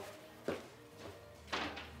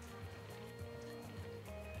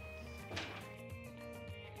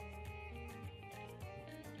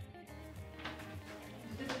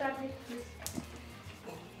 Daddy, please.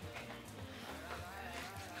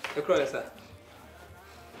 Sir.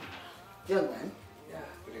 Young man. Yeah,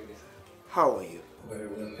 good evening, sir. How are you? Very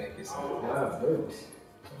well, thank you, sir. Yeah, very well.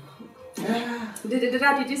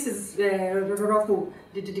 Daddy, this is Ropo,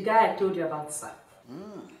 the guy I told you about, sir.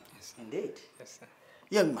 Yes, indeed. Yes, sir.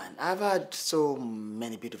 Young man, I've heard so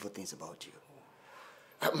many beautiful things about you.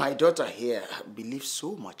 My daughter here believes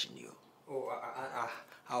so much in you. Oh,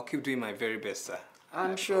 I'll keep doing my very best, sir.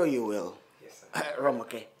 I'm sure you will. Yes, sir.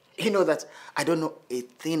 Romoke, you know that I don't know a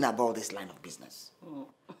thing about this line of business.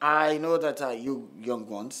 I know that you young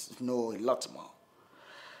ones know a lot more.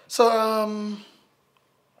 So,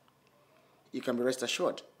 you can be rest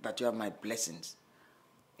assured that you have my blessings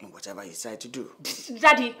in whatever you decide to do.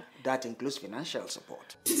 Daddy. That includes financial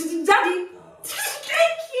support. Daddy.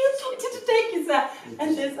 Thank you, sir.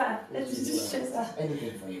 And sir.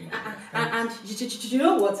 Anything for you. And you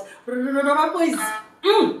know what? Ropo is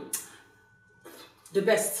the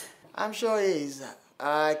best. I'm sure he is.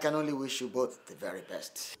 I can only wish you both the very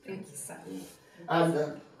best. Thank you, sir. And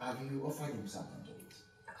have you offered him something to eat?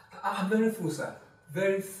 I'm very full, sir.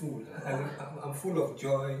 Very full. I'm full of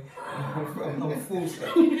joy. I'm full, sir.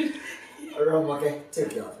 Okay, take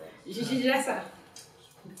care of it. Yes, sir.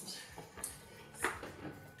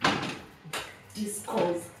 This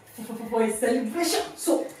calls for a celebration.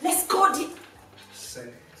 So let's go there.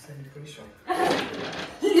 Celebration.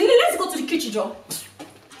 Let's go to the kitchen, John.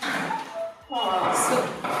 So,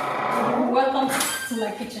 welcome to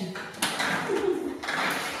my kitchen.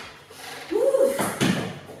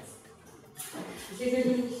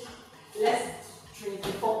 Let's drink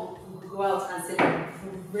before we go out and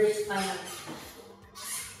celebrate finally.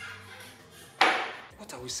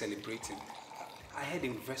 What are we celebrating? I had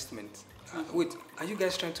investment. Wait, are you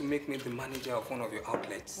guys trying to make me the manager of one of your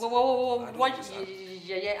outlets? Whoa. What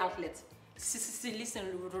your outlet?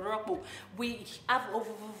 Listen, Ropo, we have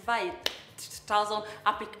over 5,000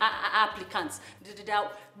 applicants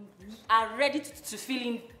that are ready to fill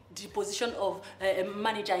in the position of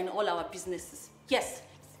manager in all our businesses. Yes,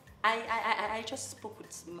 I just spoke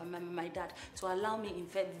with my dad to allow me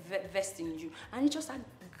invest in you, and he just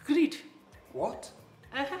agreed. What?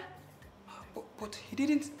 But he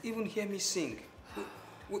didn't even hear me sing.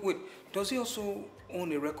 Wait, does he also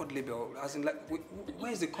own a record label? As in, like,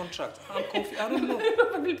 where is the contract? I'm confused. I don't know.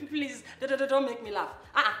 Please, don't make me laugh.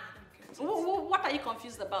 What are you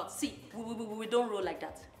confused about? See, we don't roll like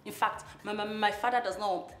that. In fact, my father does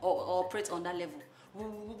not operate on that level.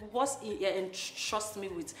 Once he entrusts me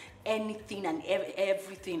with anything and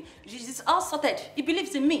everything, it's all sorted. He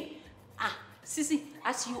believes in me. Sisi,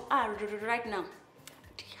 as you are right now,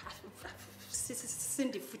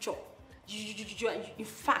 seen the future. In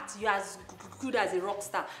fact, you're as good as a rock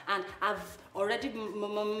star, and I've already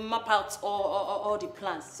mapped out all the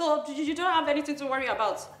plans. So you don't have anything to worry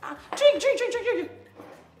about. Drink.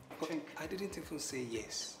 But I didn't even say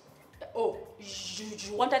yes. Oh,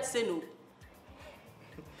 you wanted to say no?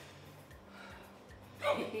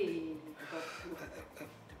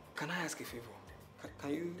 Can I ask a favor? Can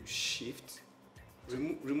you shift?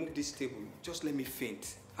 Remove this table. Just let me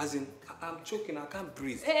faint. As in, I'm choking. I can't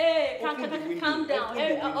breathe. Hey, calm down.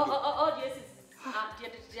 All the ACs,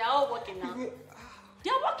 they are all working now. They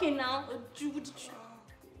are working now.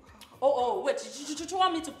 Oh, wait. You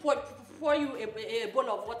want me to pour you a bowl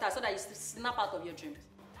of water so that you snap out of your dreams?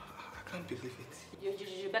 I can't believe it.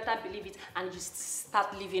 You better believe it and you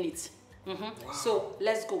start living it. Wow. So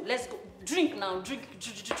let's go. Drink now. Drink.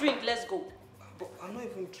 Let's go. But I'm not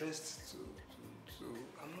even dressed to.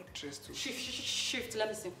 I'm not dressed to. Shift. Let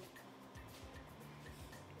me see.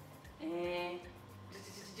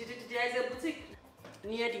 There is a boutique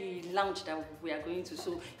near the lounge that we are going to.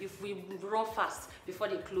 So if we run fast before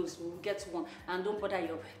they close, we'll get one. And don't bother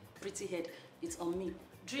your pretty head. It's on me.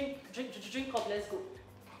 Drink up. Let's go.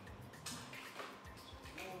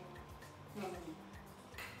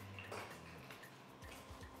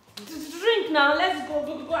 Drink now. Let's go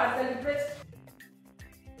and celebrate.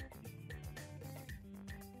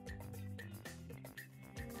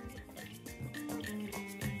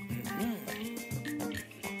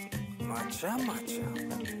 Macha.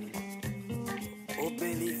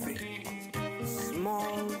 Obelife.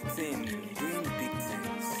 Small thing doing big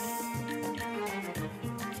things.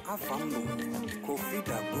 Afambo. Kofi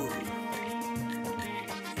Dabo.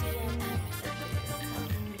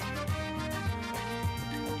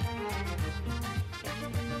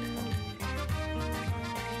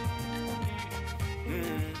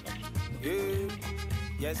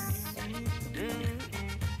 Yes.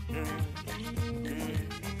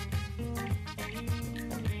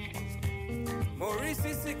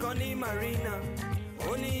 Maurice Sikoni Marina,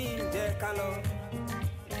 Oni Dekalo,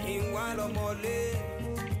 Inwalo Mole,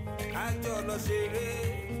 Ajo lo Shere,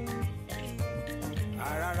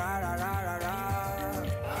 Ararararara,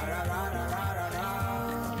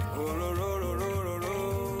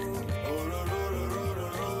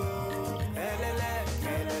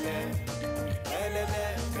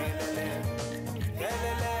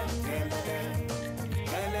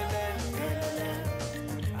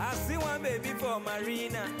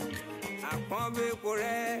 Marina, Apombe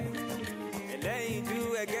Kore, Eleinju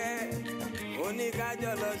Ege,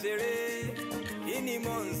 Onikajo lo sere, Ini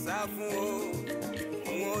mo nsa fun o,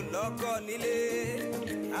 mo loko nile,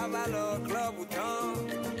 aba lo club tan,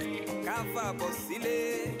 ká fàbọ̀ sílé,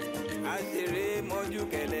 a ṣeré mọ́jú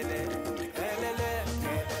kẹlẹlẹ, kẹlẹlẹ,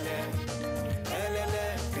 kẹlẹlẹ, kẹlẹlẹ,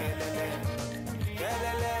 kẹlẹlẹ,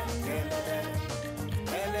 kẹlẹlẹ, kẹlẹlẹ,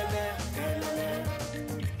 kẹlẹlẹ, kẹlẹlẹ,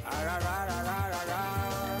 ararara.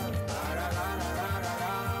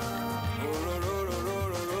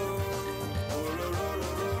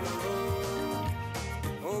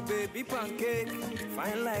 baby pancake,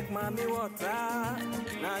 fine like mommy water.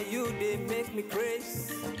 Now you they make me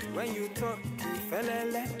crazy. When you talk,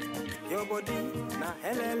 felele, your body na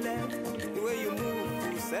helele. The way you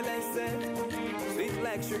move, celeste, sweet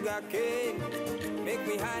like sugar cane, make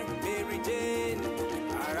me high, Mary Jane.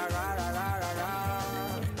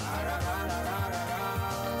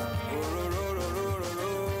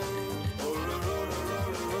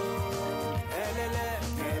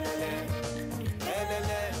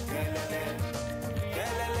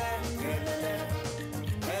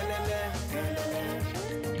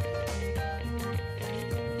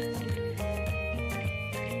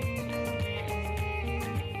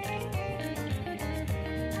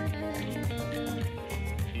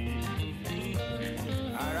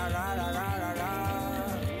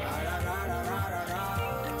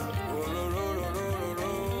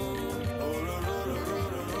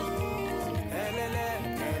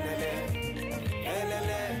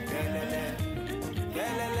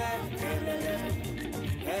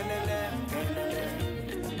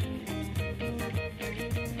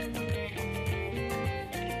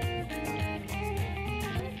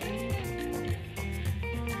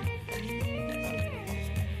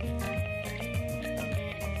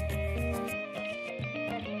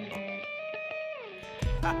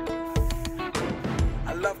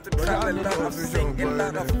 I love to travel, love to sing a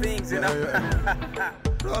lot of things, you know.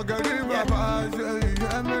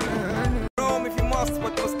 Home if you must,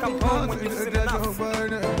 but must come home when you've seen enough.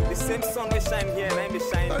 The same sun will shine here and I may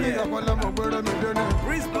shine here.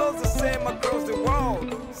 Breeze blows the same across the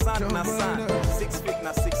world. Sun na sun, 6 feet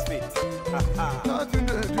na 6 feet. Nothing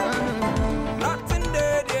dead, yeah. Nothing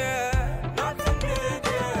dead, yeah. Nothing dead,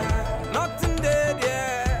 yeah. Nothing dead,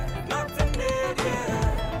 yeah. Nothing dead,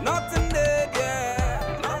 yeah. Nothing dead,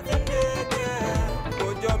 yeah. Nothing dead, yeah.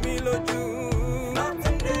 Ojo mi loju.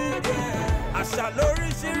 Nothing dead, yeah. Àṣà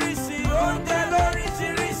lóríṣiríṣi, oúnjẹ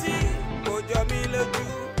lóríṣiríṣi. Ojo mi loju.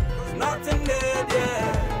 Nothing dead,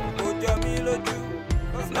 yeah. Ojo mi loju.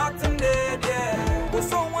 Nothing dead, yeah. Kò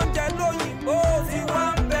sóhun jẹ lóyìnbó, tí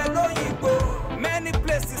wọ́n ń bẹ lóyìnbó. Many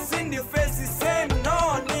places in the face the same, no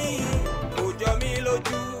need. Ojo mi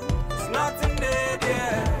loju. It's nothing dead,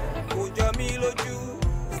 yeah. Ojo mi loju.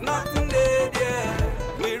 It's nothing dead, yeah.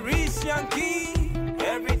 We reach Yankee,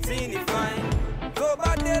 everything is fine. Go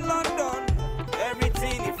back to London,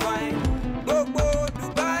 everything is fine. Go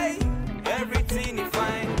Dubai, everything is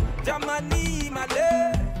fine. Germany,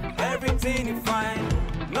 Malay, everything is fine.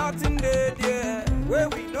 Nothing dead, yeah. Where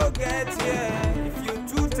we no get, yeah. If you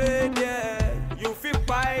too dead, yeah. You feel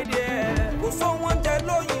fight, yeah. Go someone tell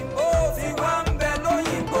oh, see one bello.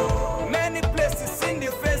 Many places in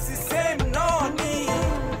the face the same, no need.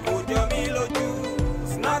 Ojo mi loju,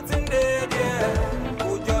 it's nothing dead, yeah.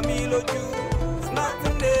 Ojo mi loju, it's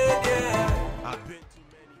nothing dead, yeah. I've been to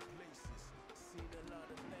many places, seen a lot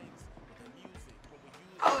of things. The music, when we use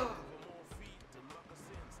it, more feet, the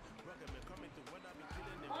moccasins. Brother, man, coming to when I be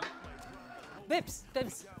killing them with my brother.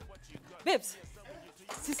 Babes.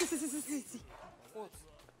 See. What?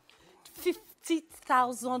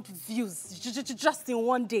 50,000 views just in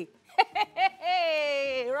one day.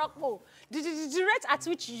 Hey, Ropo, the rate at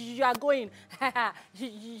which you are going,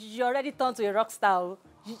 you already turned to a rock star.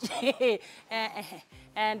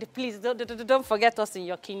 And please don't forget us in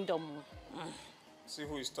your kingdom. See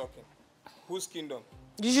who is talking. Whose kingdom?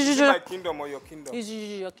 Is it my kingdom or your kingdom? It's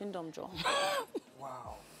your kingdom, John.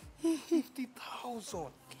 Wow.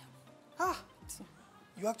 50,000.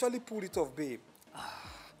 You actually pulled it off, babe.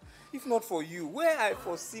 If not for you, where I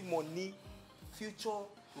foresee money, future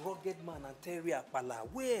rugged man and Terry Apala,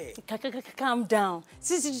 where? Calm down.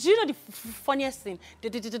 See, do you know the funniest thing? They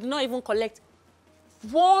did not even collect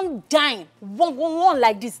one dime, one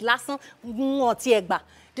like this, last one,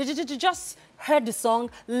 they just heard the song,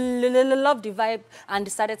 loved the vibe, and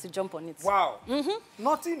decided to jump on it. Wow.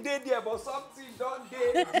 Nothing dead there, but something done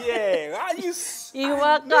dead there. Are you? You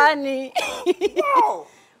are funny. Wow.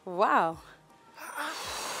 Wow.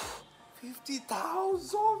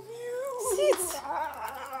 50,000 views. Sit.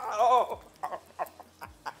 Oh.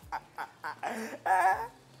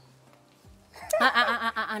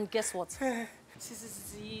 And guess what?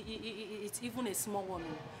 It's even a small one.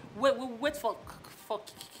 Wait for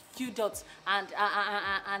Q-Dot and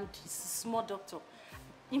small doctor.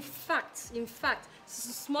 In fact,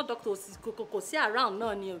 small doctor was around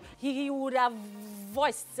now. He would have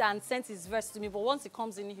voiced and sent his verse to me, but once he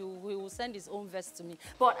comes in, he will send his own verse to me.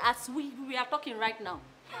 But as we are talking right now,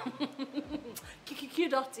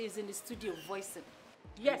 Q-Dot is in the studio voicing.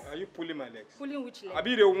 Yes. Are you pulling my legs? Pulling which leg? Are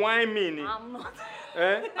you the wine me? I'm not.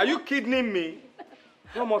 Are you kidding me?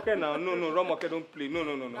 Romoke now. No, Romoke don't play. No.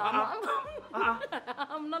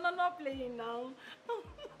 I'm not playing now.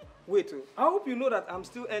 Wait, I hope you know that I'm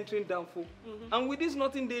still entering Danfo. And with this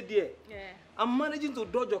nothing there, I'm managing to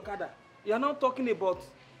dodge Okada. You're now talking about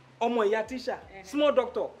Omo Yatisha, small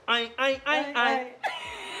doctor, and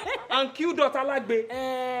Q. Alagbe.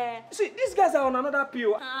 See, these guys are on another PO.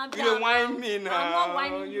 You don't whine me now. I'm not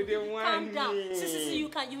whining you. Don't whine Calm me. down. See, you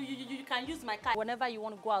can use my car whenever you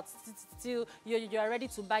want to go out. Till you're ready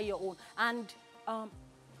to buy your own. And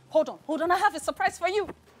hold on. I have a surprise for you.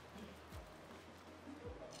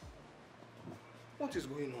 What is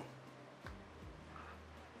going on?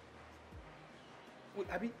 Wait,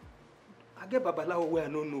 Abi, I get Babalawo where I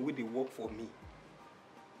don't know where they work for me.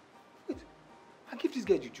 Wait, I give this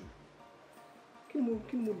guy juju.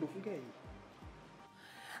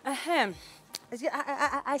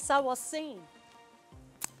 As I was saying,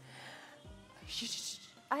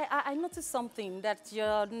 I noticed something that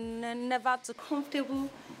you're never too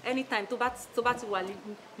comfortable anytime.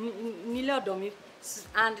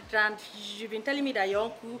 And you've been telling me that your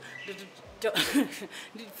uncle,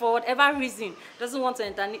 for whatever reason, doesn't want to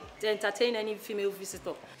entertain any female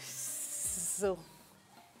visitor. So,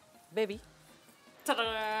 baby,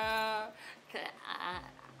 I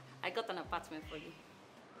got an apartment for you.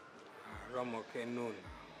 Ramoke, no.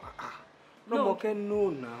 Ramoke, no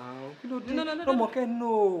now. No. Ramoke,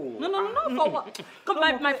 no. No, for what?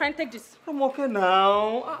 Come, my friend, take this. Ramoke,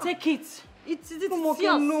 now. Take it. It's Ramoke,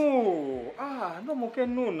 yours. no. Ramoke,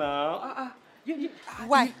 no now.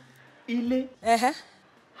 Why? Ile.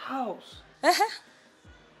 House.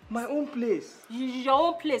 My own place. Your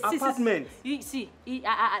own place. Apartment. See,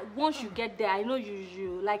 once you get there, I know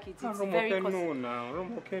you like it. It's very costly. No now.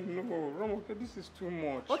 Ramoke, this is too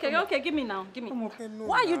much. Okay, give me now. Give me. Ramoke, no.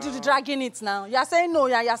 Why are you dragging it now? You are saying no,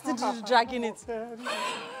 you're still dragging it.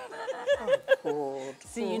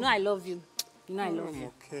 See, you know I love you. You know I love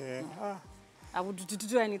you. Okay. I would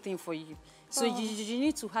do anything for you. So you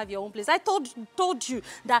need to have your own place. I told you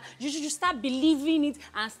that you should start believing it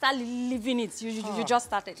and start living it. You just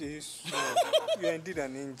started. Jesus. You are indeed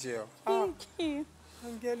an angel. Thank you.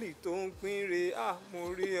 Angelic, don't God.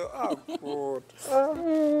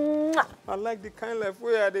 I like the kind of life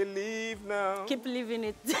where they live now. Keep living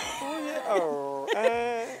it.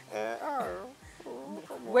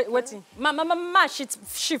 Waiting. Ma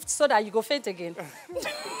shift so that you go faint again.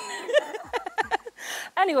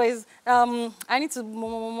 Anyways, I need to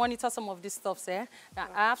monitor some of these stuffs, I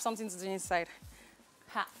have something to do inside.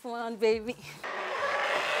 Have fun, baby.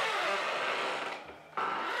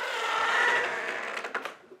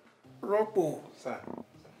 Ropo. Sir.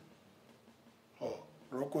 Oh,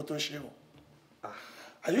 Roko Toshio.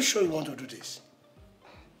 Are you sure you want to do this?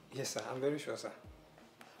 Yes, sir. I'm very sure, sir.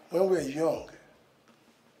 When we were young,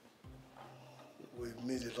 we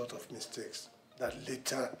made a lot of mistakes that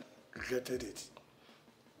later regretted it.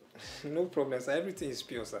 No problem, sir. Everything is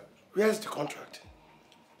pure, sir. Where is the contract?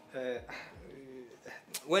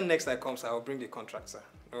 When next I come, sir, I'll bring the contract, sir.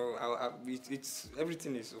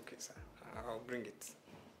 Everything is okay, sir. I'll bring it.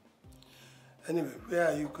 Anyway, where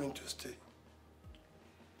are you going to stay?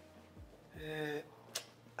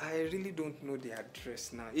 I really don't know the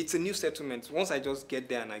address now. It's a new settlement. Once I just get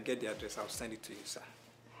there and I get the address, I'll send it to you, sir.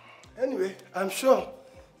 Anyway, I'm sure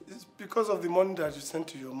it's because of the money that you sent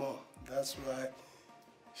to your mom. That's why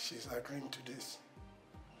she's agreeing to this.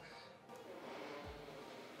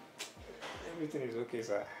 Everything is okay,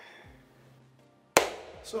 sir.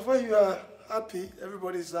 So far you are happy,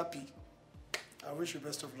 everybody is happy. I wish you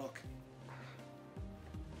best of luck.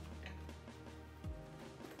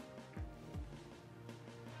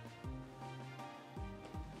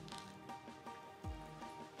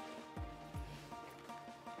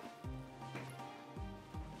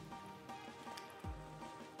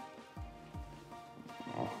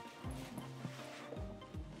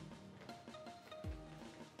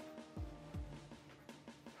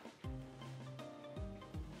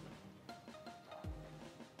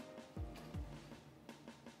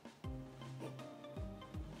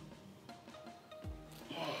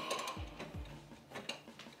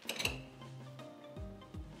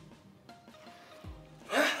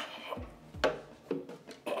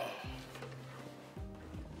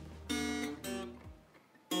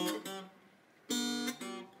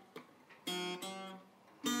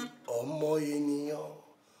 Ọmọ ènìyàn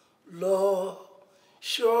lọ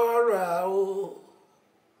ṣọ́ra o.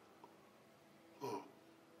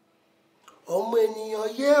 Ọmọ ènìyàn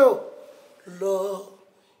yẹ ò lọ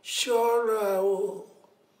ṣọ́ra o.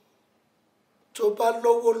 Tó bá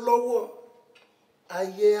lówó lọ́wọ́,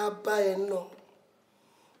 ayé á bá ẹ ná.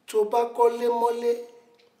 Tó bá kọ́lé mọ́lé,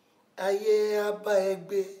 ayé á bá ẹ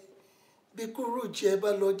gbé. bí kúrú jẹ bá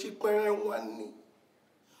lọ jí pẹ́rẹ́ wá ní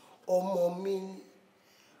ọmọ mi ni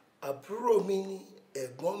àbúrò mi ni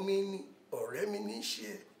ẹ̀gbọ́n mi ni ọ̀rẹ́ mi ní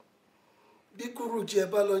ṣe bí kúrú jẹ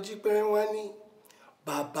bá lọ jí pẹ́rẹ́ wá ní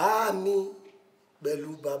bàbá mi pẹ̀lú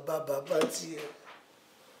bàbá tiẹ̀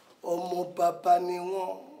ọmọ bàbá ni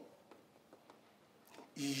wọ́n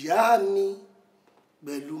ìyá mi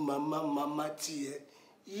pẹ̀lú màmá tiẹ̀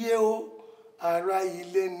yé o ará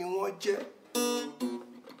ilé ni wọ́n jẹ́.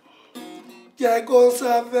 Jẹ́ kó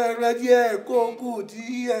sáfẹ́rẹ́ díẹ̀ kó kù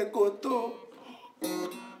díẹ̀ kó tó.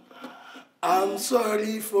 I'm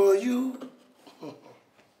sorry for you.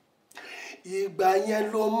 Ìgbà yẹn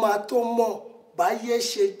ló máa tó mọ̀ báyé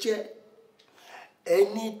ṣe jẹ́.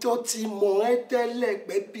 Ẹni tó ti mọ̀ ẹ́ tẹ́lẹ̀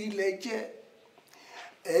pẹ́bí lẹ jẹ́.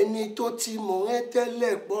 Ẹni tó ti mọ̀ ẹ́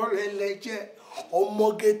tẹ́lẹ̀ pọ́rẹ́ lẹ jẹ́.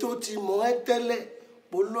 Ọmọge tó ti mọ̀ ẹ́ tẹ́lẹ̀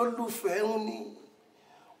polólùfẹ́ ń ní.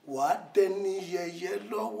 Wàá dẹni yẹ̀yẹ́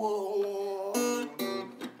lọ́wọ́ wọn.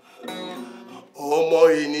 Ọmọ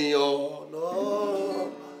ènìyàn lọ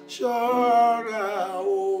ṣọ́ra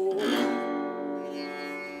o.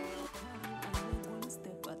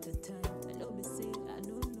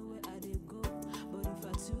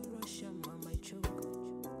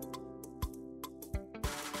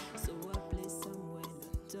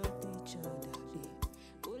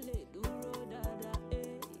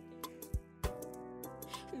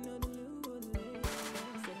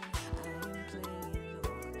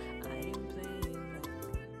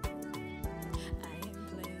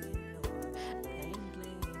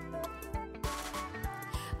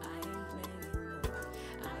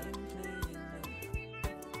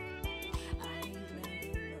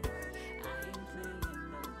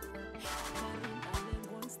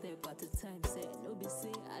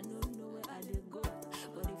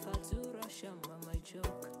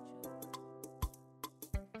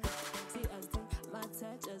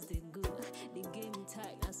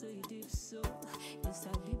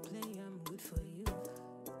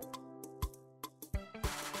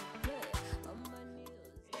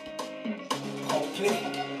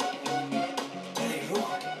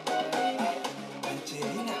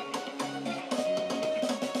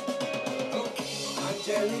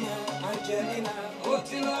 Angelina, ó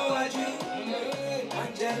ti lọ wájú.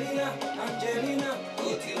 Angelina, ó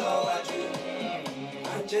ti lọ wájú.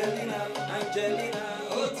 Angelina,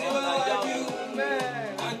 ó ti lọ wájú.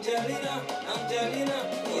 Angelina,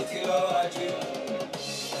 ó ti lọ wájú.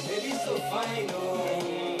 Baby so fine, oh,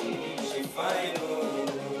 she fine, oh,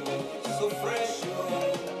 so fresh,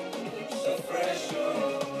 oh, so fresh,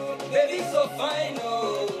 oh. Baby so fine,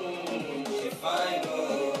 oh, she fine,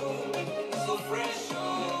 oh, so fresh, oh,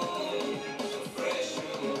 so fresh,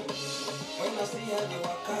 oh. When I see her dey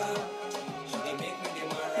waka, she dey make me dey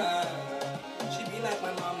mara. She be like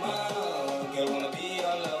my mama, girl wanna be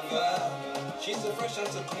your lover. She's so fresh and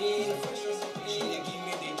so clean, she dey give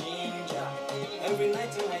me the ginger. Every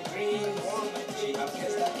night in my dreams, she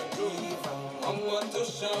appears like a diva. Ọmọ tó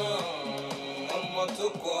ṣàn, ọmọ tó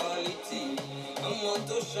quality, ọmọ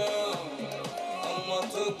tó ṣàn, ọmọ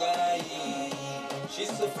tó gbayì.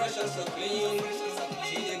 She's so fresh and so clean,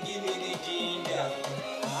 she dey give me the ginger.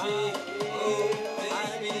 She, oh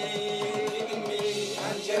baby, you give me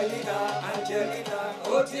Angelina,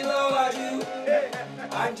 ó ti lọ wájú.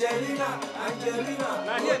 Angelina.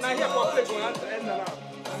 Now here, public will enter now.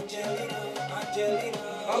 Angelina.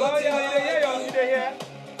 Hello, yeah, you there?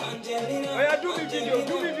 Angelina. Oh yeah, do me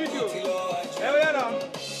video. There we are now.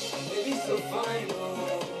 Baby so fine,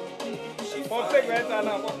 oh. She Public fine, will enter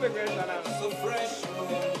now. so fresh, oh.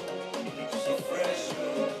 So fresh,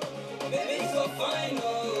 oh. Baby so fine, oh.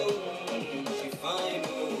 She fine,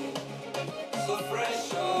 oh. So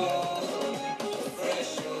fresh, oh. So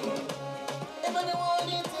fresh, oh.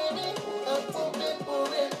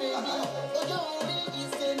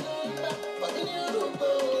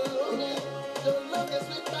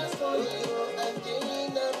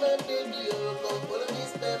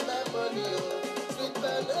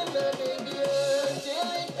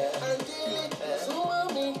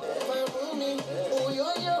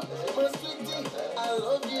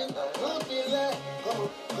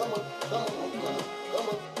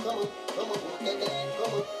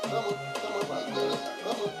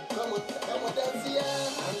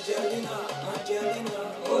 Angelina,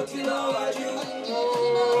 ó ti lọ wájú.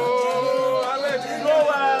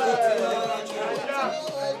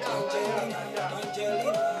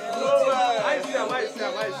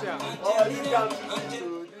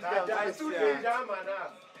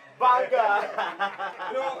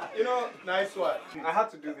 You know, nice one. I had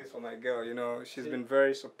to do this for my girl, you know. She's been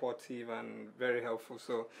very supportive and very helpful.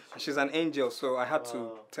 So she's an angel, so I had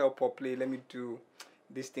to tell Popley, let me do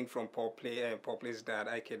this thing from Paul Play's dad,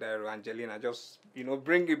 Ike Dairo, Angelina, just, you know,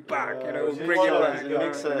 bring it back, you know, bring it back. It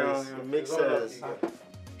makes sense. It makes sense.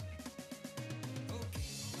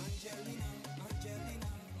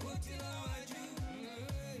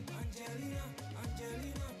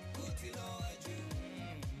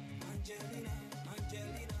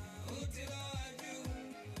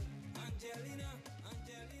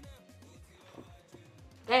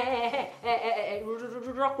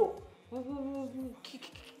 Rocco,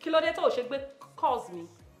 calls me.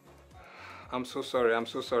 I'm so sorry.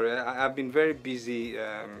 I've been very busy,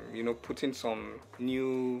 you know, putting some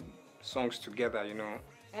new songs together, you know.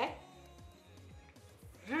 Eh?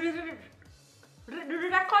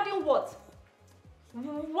 Recording what?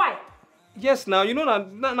 Why? Yes, now, you know,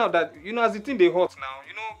 now that, you know, as the thing they hot now,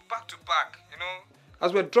 you know, back to back, you know,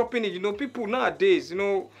 as we're dropping it, you know, people nowadays, you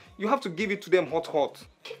know, you have to give it to them hot.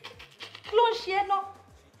 Close here, no.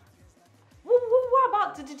 What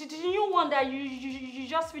about the new one that you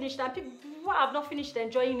just finished and people have not finished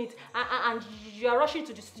enjoying it and you are rushing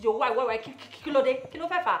to the studio? Why? Kilo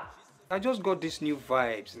Fefa. I just got these new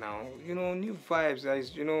vibes now, you know, new vibes,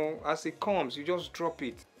 as you know, as it comes, you just drop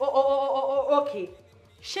it. Okay.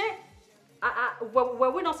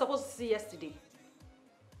 Were we not supposed to see yesterday?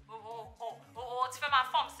 It's for my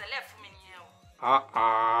form select for me.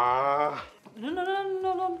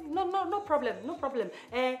 No problem.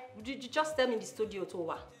 You just tell me the studio to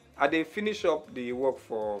over. They finish up the work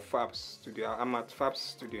for Fab's studio. I'm at Fab's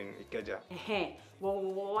studio in Ikeja.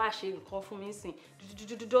 Why she call for me?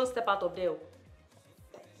 Don't step out of there.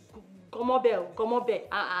 Come on,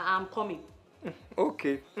 I'm coming.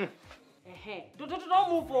 Okay. Don't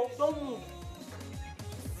move, don't move.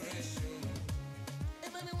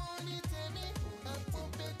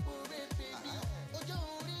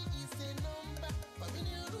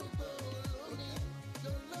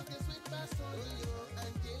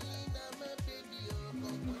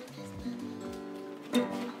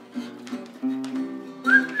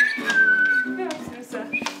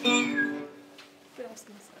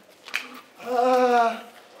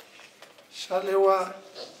 Shalewa,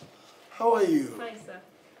 how are you? Fine, sir.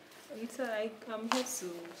 I'm here to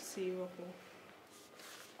see Ropo.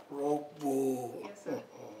 Ropo. Yes, sir.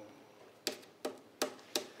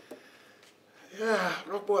 Yeah,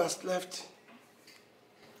 Ropo has left.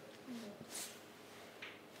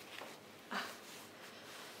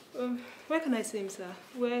 Where can I see him, sir?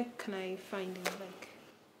 Where can I find him?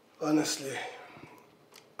 Honestly,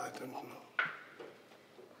 I don't know.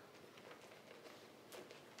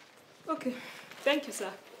 Okay. Thank you,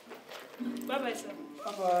 sir. Bye-bye, sir.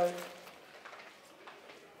 Bye-bye.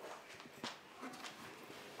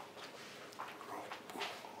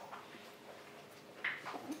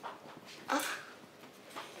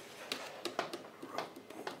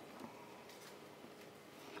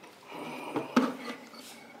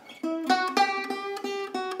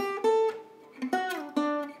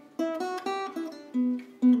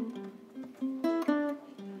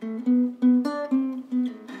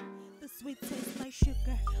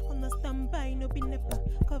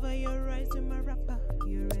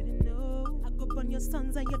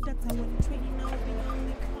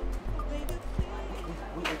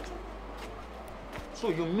 So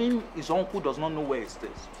you mean his uncle does not know where he stays?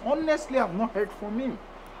 Honestly, I've not heard from him.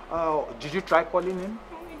 Did you try calling him?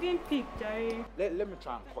 He didn't pick, Jerry. Let me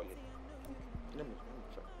try and call him. Let me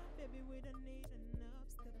try.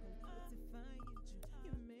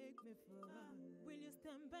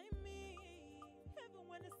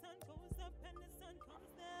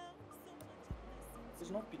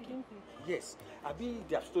 He's not picking. Yes, Abi,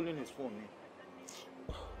 they have stolen his phone.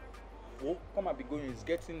 Oh, come and be going. It's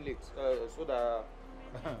getting late, so that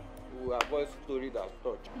we avoid story that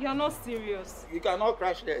touch. You're not serious. You cannot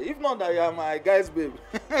crash there. If not that you are my guy's babe.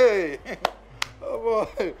 Hey, oh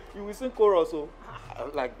boy, you will sing chorus. So,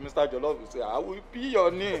 like Mr. Jolov will say, I will pee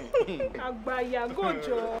your name. Agbaya, go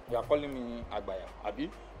Joe. You are calling me Agbaya,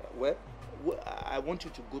 Abi? Well, I want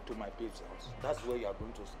you to go to my babe's house. That's where you are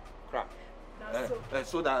going to crack.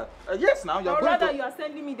 So that yes, now you're going to. You are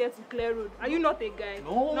sending me there to clear road. Are you not a guy?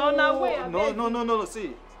 No.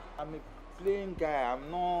 See, I'm a plain guy.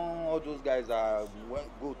 I'm not all those guys that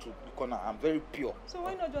go to the corner. I'm very pure. So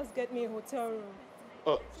why not just get me a hotel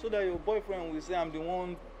room? So that your boyfriend will say I'm the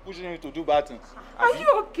one pushing you to do bad things. Are you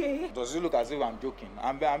okay? Does it look as if I'm joking?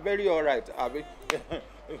 I'm very alright.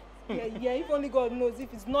 Yeah, if only God knows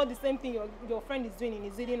if it's not the same thing your friend is doing in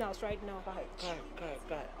his hidden house right now.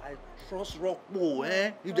 Guy, I trust Ropo,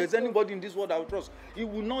 eh? If there's anybody in this world I will trust, he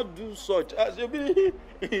will not do such.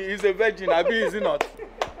 He's a virgin, Abi, is he not?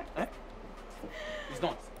 Eh? He's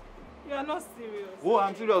not. You are not serious. Oh,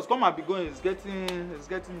 I'm serious. Come and be going. It's getting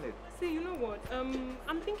late. See, you know what?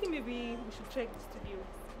 I'm thinking maybe we should check the studio.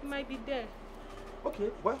 It might be there. Okay,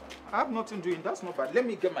 well, I have nothing doing. That's not bad. Let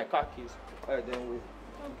me get my car keys. Then we.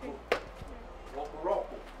 Okay. Ropo.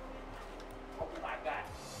 Oh my God.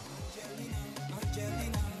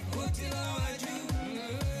 Angelina, what till I do?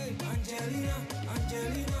 Angelina,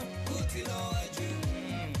 what till I do?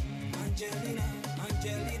 Angelina,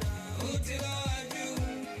 what till I do?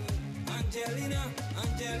 Angelina,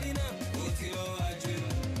 what till I do?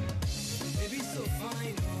 Baby so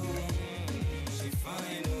fine, oh, she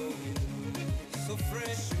fine, oh, so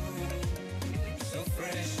fresh, oh, so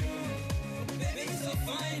fresh, oh, baby so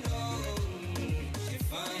fine, oh, she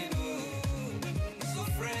fine, oh, so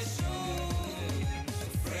fresh, oh, so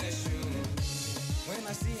fresh, oh. When I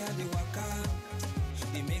see her they walk out, she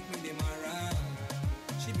dey make me dey mara.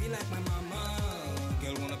 She be like my mama,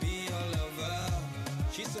 girl wanna be your lover.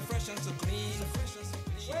 She's so fresh and so clean.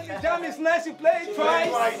 When the jam is nice, you play it twice.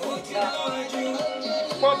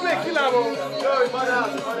 For play killer.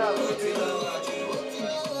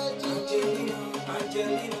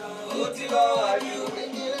 Angelina, what till I do?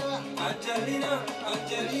 Angelina, what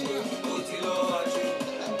till I do?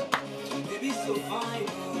 Baby so fine,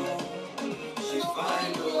 oh, she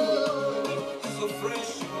fine, oh, so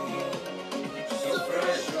fresh, oh, so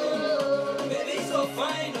fresh, oh, baby so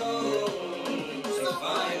fine, oh, so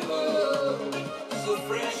fine, oh, so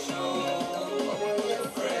fresh, oh, so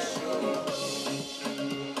fresh, oh.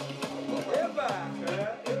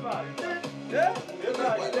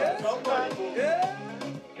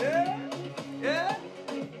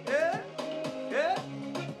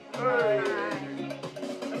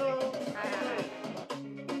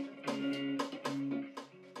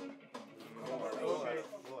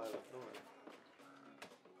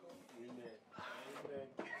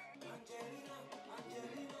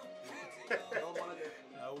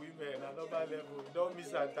 Level. Don't miss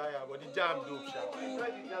that tire, but the jam dope, sha.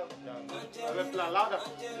 I will play louder.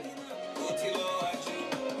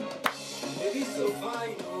 Baby so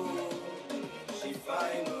fine, oh, she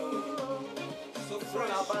fine, oh, so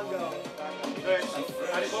fresh,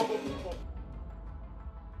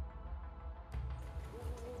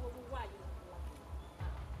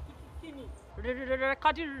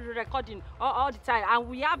 recording all the time, and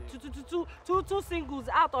we have two singles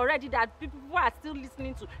out already that people are still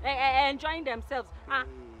listening to, enjoying themselves.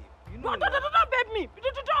 Don't beg me.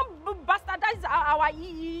 Don't bastardize our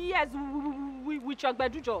ears with your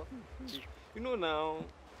bedujo. You know now,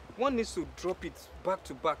 one needs to drop it back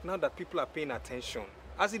to back now that people are paying attention.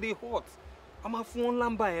 As it is hot, I'm a phone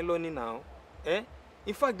lamba and learning now.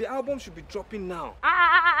 In fact, the album should be dropping now.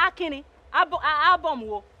 Kenny, album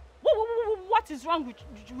wo. What is wrong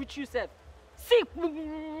with you, sir? See,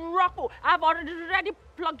 Ropo, I've already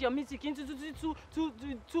plugged your music into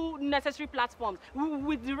two necessary platforms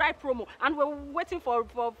with the right promo, and we're waiting for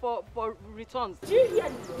returns. Do you hear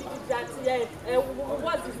that?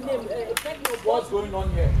 What's his name? What's going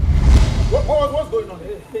on here? What's going on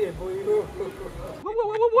here? Hey, boy, you know.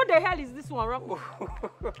 What the hell is this one, Ropo?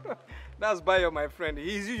 That's Bayo, my friend.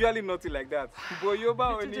 He's usually naughty like that.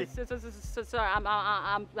 Sorry,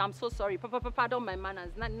 I'm so sorry. Pardon my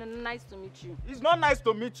manners. Nice to meet you. It's not nice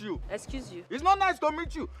to meet you. Excuse you. It's not nice to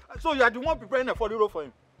meet you. So you are the one preparing a 40 roll for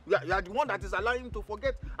him. You are the one that is allowing him to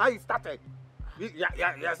forget how he started. You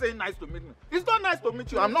are saying nice to meet me. It's not nice to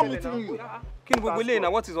meet you. I'm not meeting you. King,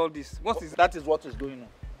 what is all this? That is what is going on.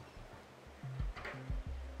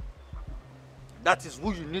 That is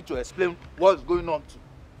who you need to explain what's going on to.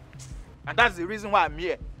 And that's the reason why I'm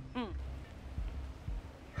here.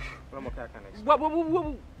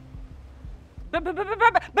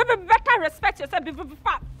 Better respect yourself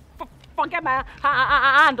before forget my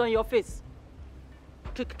hand on your face.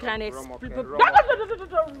 Can I explain?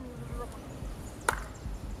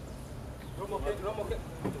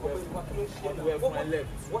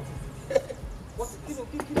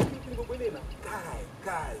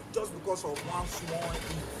 Guy, just because of one small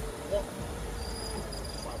thing.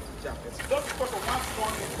 Just because of one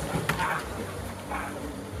small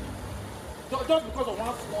just because of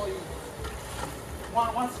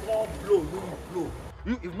one small blow, blow.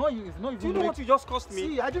 If not you. Do you know what you just cost me?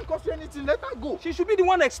 See, I didn't cost you anything. Let her go. She should be the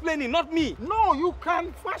one explaining, not me. No, you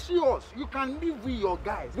can fashion us. You can live with your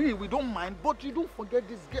guys. We don't mind, but you don't forget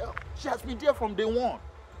this girl. She has been there from day one.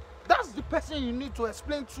 That's the person you need to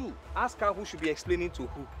explain to. Ask her who should be explaining to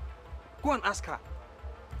who. Go and ask her.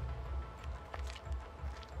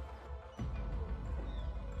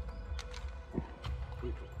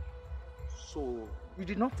 So, you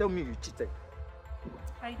did not tell me you cheated?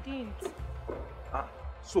 I didn't.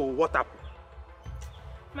 So what happened?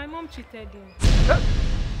 My mom cheated him.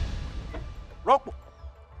 Ropo.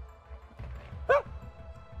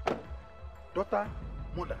 Daughter,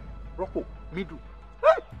 mother, Ropo, middle.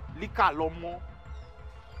 Lika lomo.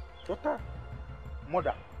 Daughter,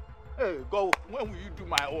 mother. Hey, go. When will you do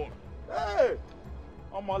my own? Hey,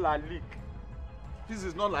 I'm all La Ligue. This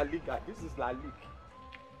is not La Liga. This is La Ligue.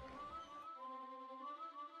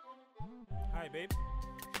 Hi, babe.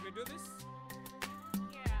 Should we do this?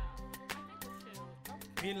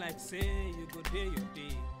 Feel like say you go day your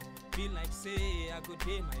day. Feel like say I go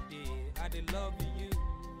day my day. I dey love you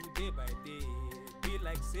day by day. Feel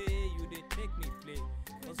like say you dey take me play.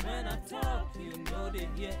 Cause when I talk, you know they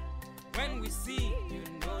hear. When we see, you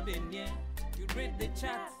know they near. You read the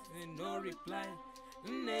chat and no reply.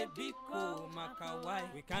 Nebiko Makawai,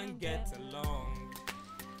 we can't get along.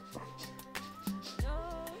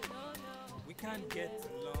 We can't get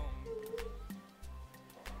along.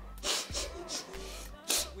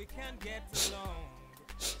 We can't get along.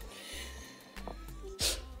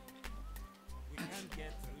 We can't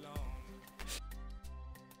get along.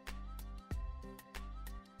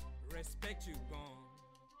 Respect you gone.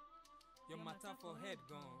 Your matter for head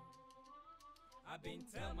gone. I've been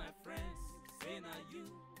tell my friends, say now you.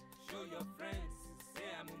 Show your friends, say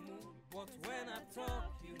I'm a moon. But when I talk,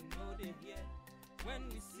 you know they hear. When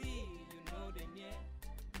we see, you know they near.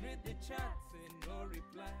 Read the chat, say no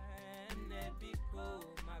reply. Nebiko,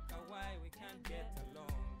 Makawai, we can't get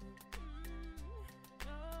along.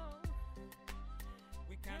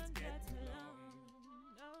 We can't get along.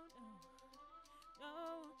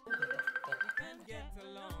 We can't get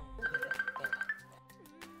along.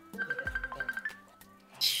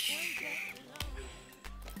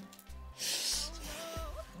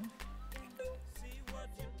 See what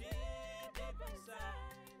you did deep inside.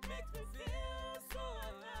 Makes me feel so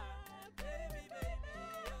alive. Baby, baby,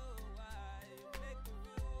 oh why you make me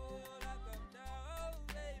feel like I'm down,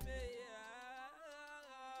 baby.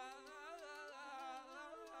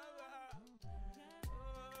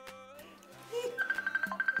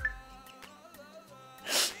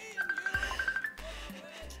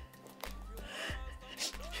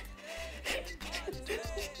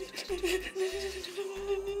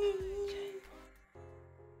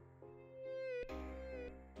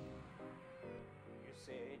 You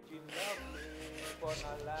said you love me, but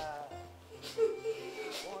not lie.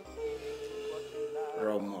 Want me, but you lie.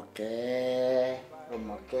 Romoke.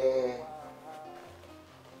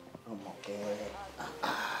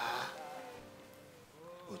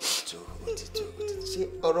 Òtítọ́. Ṣé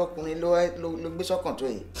ọ̀rọ̀ ọkùnrin ló gbé sọ́kàn tó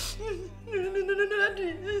yìí?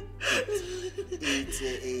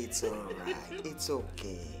 It's alright. It's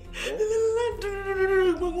okay. It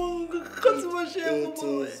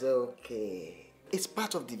is okay. It's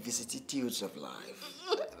part of the vicissitudes of life.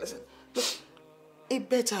 Listen, a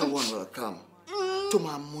better one will come. To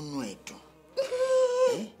my moonlight.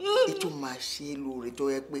 It will my shield, it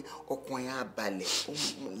will be Okoya Ballet.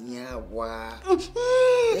 Yawa.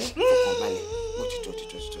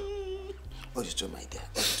 Otito, my dear.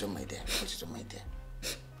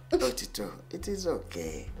 Otito, it is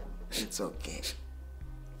okay. It's okay.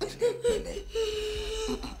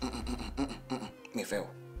 Me fell.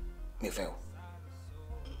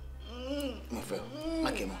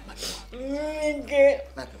 Makemo.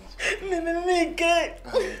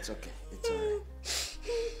 Oh, it's okay. It's alright.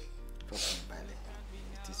 Fucking ballet.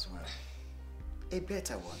 It is well. A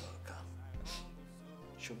better one will come.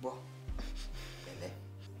 Shubo. Bele.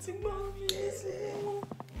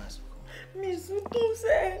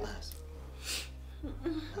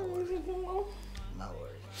 Ma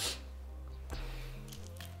worry.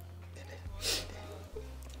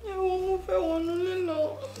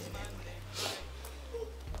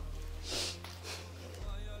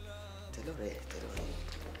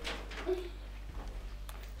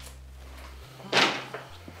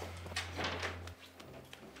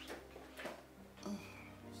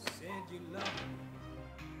 Said you love me.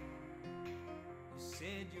 You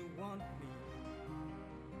said you want me.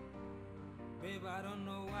 Babe, I don't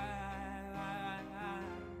know why.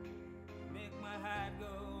 Make my heart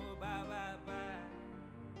go bye bye bye.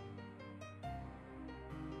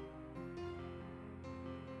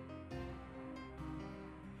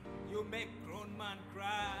 You make grown man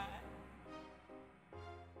cry.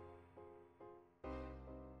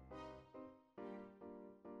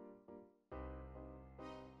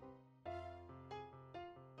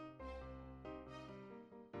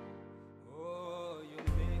 Oh, you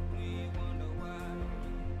make me wonder why.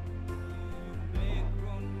 You make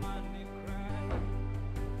grown man cry.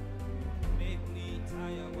 Make me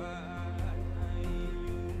tired why. You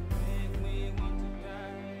make me want to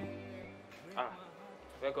die.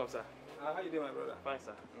 Welcome, sir. How you doing, my brother? Fine,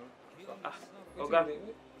 sir. Oga,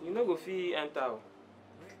 you no go fit enter.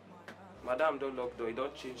 Madam don't lock door, you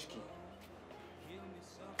don't change key.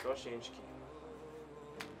 Don't change key.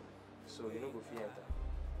 So you no go fit enter.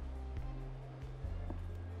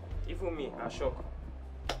 Even me, I shock.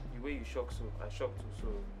 The way you shock, so I shock too. So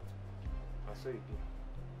I saw it.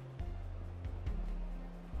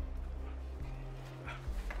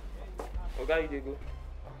 Oga, you dey go.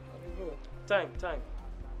 Time.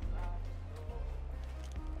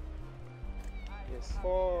 Yes.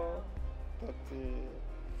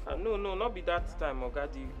 4:30. No, not be that time, Oga.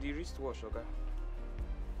 The wristwatch, Oga.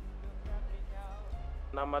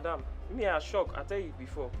 Now, madam, me I shock. I tell you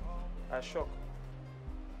before, I shock.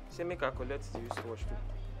 Say make I collect the wristwatch too.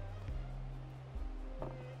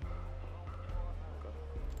 Okay.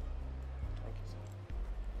 Thank you,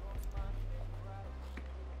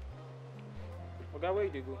 sir. Oga, where you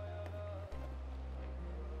dey go?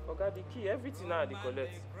 Oga, the key, everything now I dey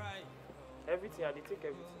collect. Everything, I dey take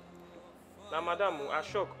everything. Now, madam, I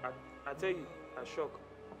shock. I tell you, I shock.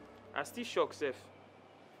 I still shock, sef.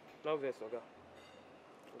 No vex, Oga.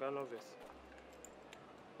 Oga, no vex.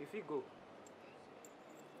 If you go.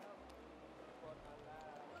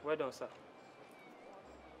 Well done, sir.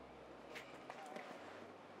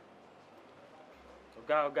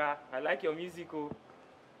 Oga, I like your music, oh.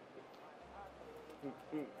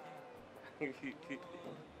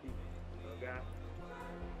 Oga.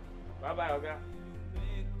 Bye-bye, Oga.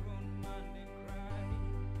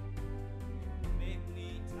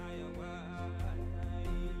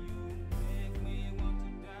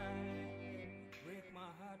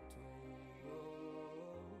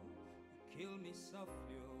 Kill me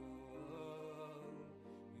softly, oh.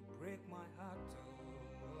 You break my heart,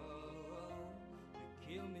 oh. You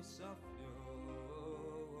kill me softly,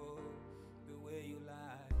 oh. The way you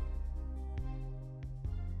lie,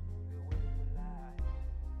 the way you lie.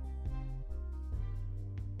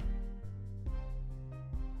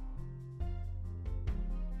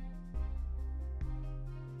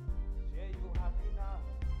 Say you happy now,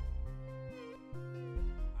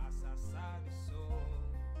 as I sad soul.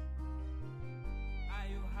 Are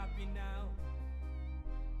you happy now?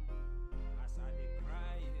 As I dey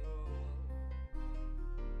cry, oh.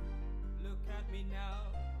 Look at me now,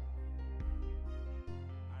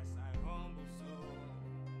 as I humble so.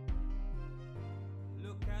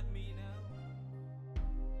 Look at me now,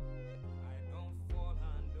 I don't fall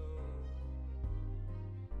and oh.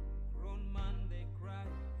 Grown man they cry,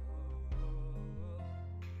 oh,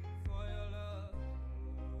 for your love.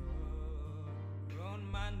 Grown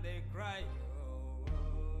man they cry.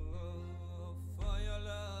 For your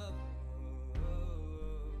love,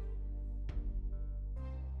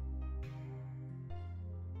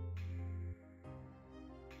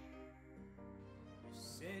 you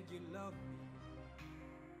said you love me,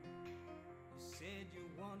 you said you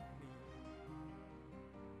want me,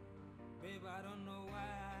 babe. I don't know why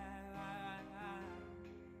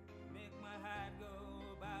make my heart go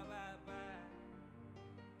bye bye bye.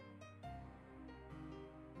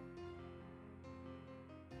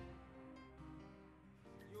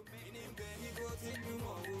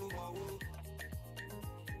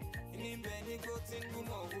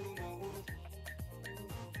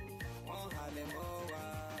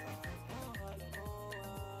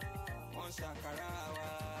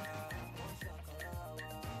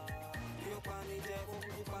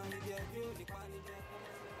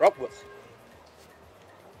 Ropo'S.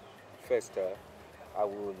 First, I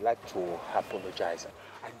would like to apologize.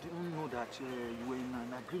 I didn't know that you were in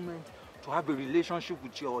an agreement to have a relationship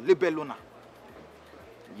with your label owner.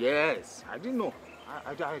 Yes, I didn't know.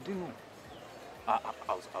 I didn't know. I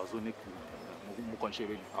was only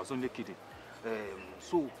kidding. I was only kidding.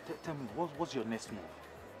 So tell me, what's your next move?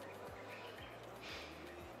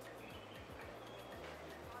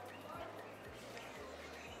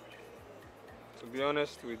 To be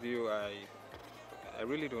honest with you, I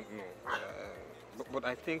really don't know. But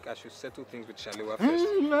I think I should settle things with Shalewa first.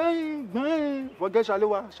 Forget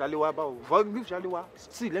Shalewa. Forgive Shalewa.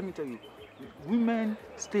 See, let me tell you. Women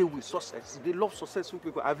stay with success. They love successful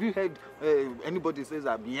people. Have you heard anybody says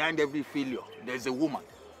that behind every failure, there's a woman?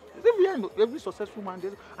 Behind every successful man,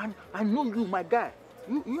 and I know you, my guy.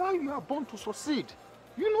 You are born to succeed.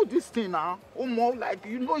 You know this thing now. Or more like,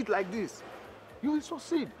 you know it like this. You will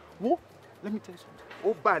succeed. Well, let me tell you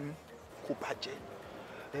something. Obani, Kopaje.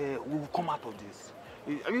 We will come out of this.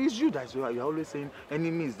 It's you that you're always saying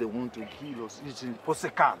enemies, they want to kill us. It's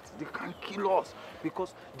impossible. They can't kill us.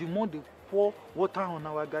 Because the more they pour water on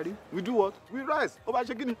our gari, we do what? We rise.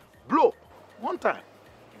 Blow. One time.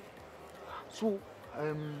 So,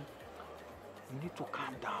 you need to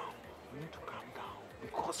calm down. You need to calm down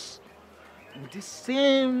because in this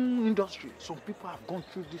same industry, some people have gone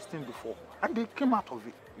through this thing before and they came out of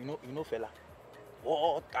it. You know, fella.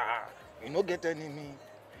 Water. You know, get enemy.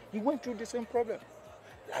 He went through the same problem.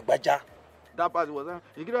 Lagbaja. That part was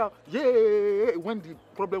he get out, yeah. When the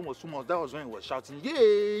problem was so much, that was when he was shouting,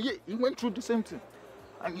 yeah. He went through the same thing.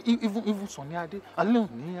 And even Sonyade,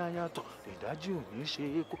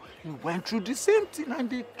 he went through the same thing and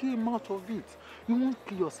they came out of it. You won't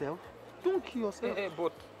kill yourself. Don't kill yourself.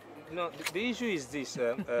 But no, the issue is this.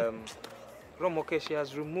 Romoke, she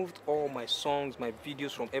has removed all my songs, my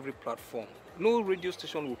videos from every platform. No radio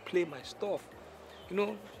station will play my stuff. You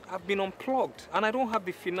know, I've been unplugged and I don't have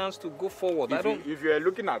the finance to go forward. If you were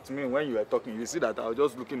looking at me when you were talking, you see that I was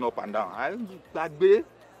just looking up and down.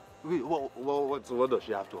 What does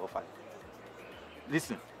she have to offer?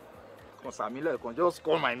 Listen, just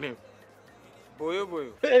call my name.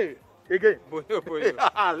 Boyo. Hey, again. Boyo.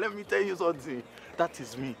 Let me tell you something. That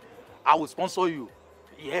is me. I will sponsor you.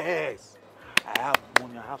 Yes. I have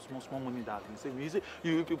money. I have small money that I've been saving. You see,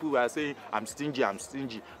 you people were saying, I'm stingy. I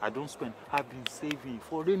don't spend. I've been saving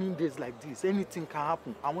for raining days like this. Anything can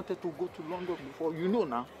happen. I wanted to go to London before, you know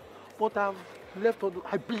now. But I've left all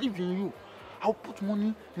I believe in you. I'll put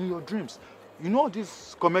money in your dreams. You know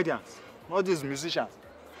these comedians, all these musicians.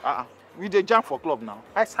 We dey jam for club now.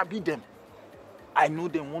 I sabi them. I know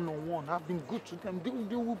them one-on-one. I've been good to them.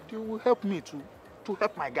 They will help me to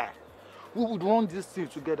help my guy. We would run this thing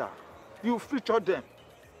together. You feature them.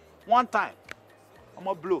 One time. I'm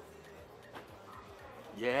a blow.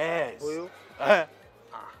 Yes. Boyo?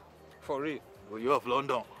 For real? Boyo of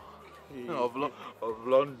London. Yeah. Of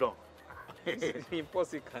London. It's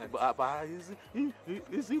impossible. But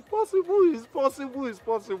it's impossible. It's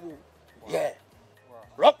possible. Wow. Yeah.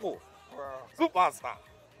 Wow. Ropo. Wow. Superstar.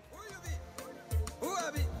 Who you be? Who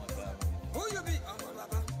you be? Who you be?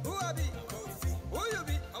 Who you be? Who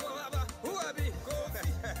you be?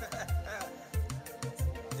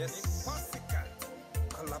 Yes. Impossible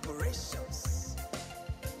collaborations.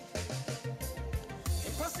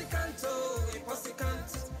 Impossible.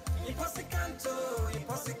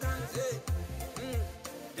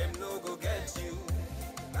 Them no go get you.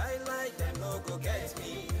 Like them no go get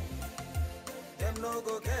me. Them no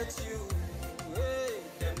go get you. Hey,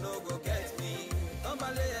 them no go get me.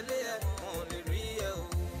 Only real.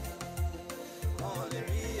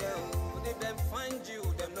 If them find you,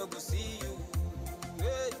 them no go see you.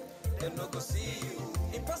 Hey, them no go see you.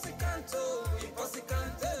 Impossible.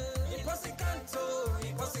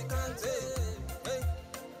 Hey,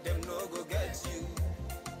 them no go get you.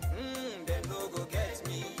 Them no go get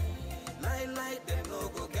me. Like them no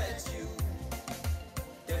go get you.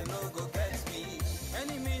 Them no go get me.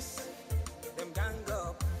 Enemies, them gang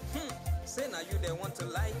up. Say now you they want to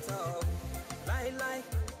light up. Like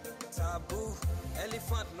taboo.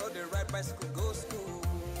 Elephant know the ride bicycle go school.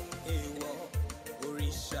 Ewo,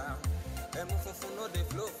 Orisha. Emufufu know they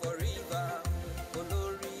flow for river.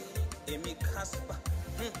 Olori, Emi Kaspa.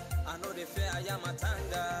 I know they fear I am a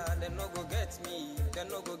tanga. Them no go get me. Them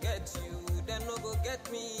no go get you. Them no go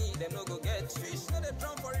get me. Them no go get you. Fish know they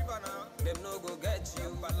drum for river now. Them no go get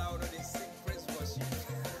you. But louder they sing praise worship.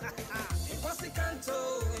 Impossible.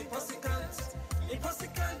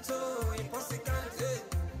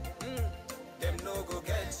 Them no go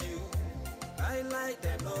get you. Like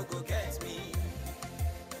them no go get me.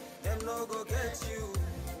 Them no go get you.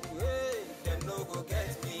 Hey, them no go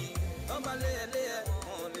get me.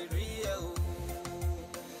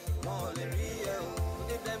 Only real.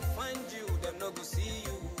 If them find you, them no go see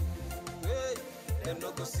you. Hey, them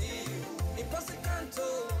no go see you. Impossible.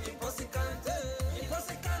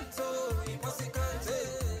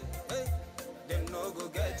 Hey, them no go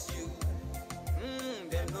get you.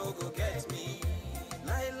 Them no go get me.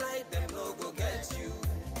 Like them no go get you.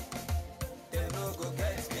 Them no go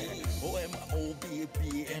get me.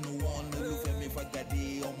 OMOBAP and one no for me for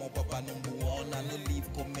daddy or my papa #1. I no leave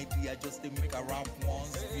comedy, I just make a rap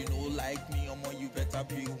once. If you know like me, you better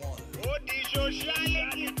be one.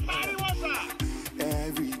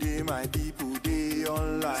 Every day my people they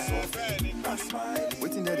online.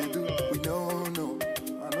 Waiting that they do, we don't know.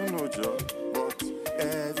 I don't know job, but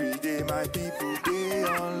every day my people they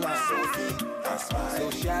online.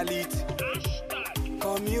 Sociality,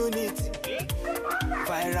 community,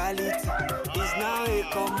 virality is now a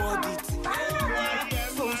commodity.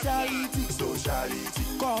 Sociality,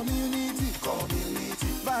 community,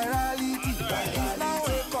 virality is now a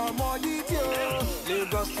commodity.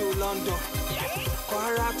 Lagos to London,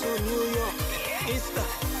 Kwara to New York, Insta,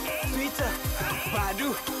 Twitter, Badu,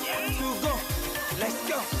 to go, Let's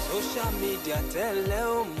go. Social media, tell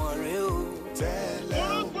Leo Moreo. Tell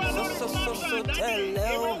Leo. So, tell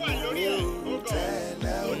Leo Moreo. Tell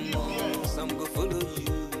Leo. Some go follow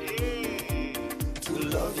you. To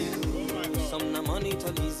love you. Some na money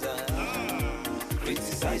to Lisa.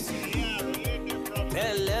 Criticize you.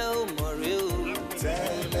 Tell Leo Moreo.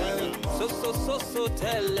 Tell Leo. So,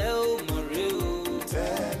 tell Leo Moreo.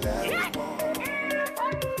 Tell Leo.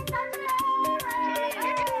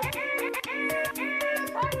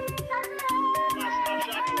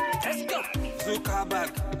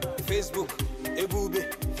 Zuckerberg, Facebook, Ebube,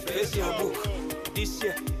 face your book. This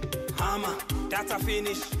year, hammer, data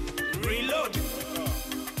finish, reload.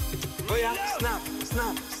 Oh yeah, snap.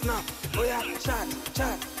 Oh yeah, chat.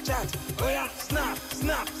 Oh yeah, snap.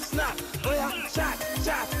 Oh yeah, chat.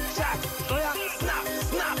 Oh yeah, snap.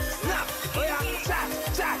 Oh yeah, chat.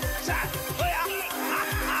 Oh yeah.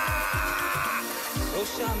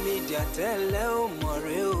 Social media, tell Leo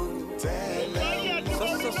Moreo. Tell Leo.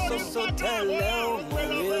 So tell Leo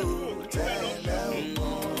Moreo. Tell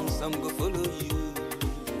Leo. Some go follow you.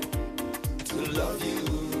 To love you.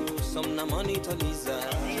 Some na money to Lisa.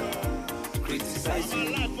 Criticize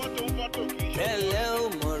you. Tell Leo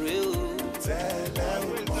Moreo. Tell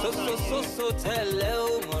Leo. So tell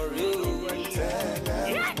Leo Moreo. Tell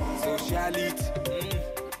Leo. Sociality.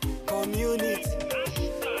 Community.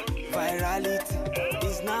 Virality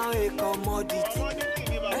is now a commodity.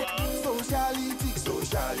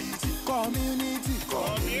 Sociality, community,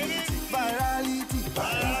 virality is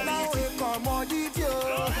now a commodity.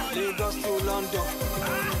 Lagos to London,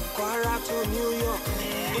 Kwara to New York,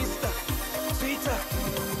 Insta, Twitter,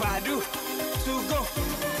 Badu, to go.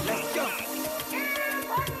 Let's go.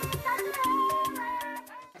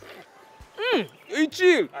 You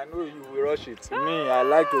chill. I know you will rush it. Me, I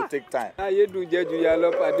like to take time. Now you do Jeju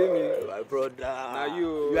Yalo Padimi. My brother. Now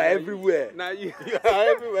you are everywhere. Now you are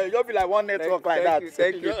everywhere. You don't be like one network like that.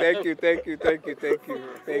 Thank you.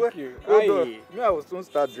 Hold on. Me, I will soon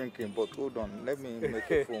start drinking, but hold on. Let me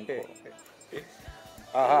make a phone call.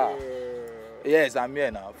 Aha. Yes, I'm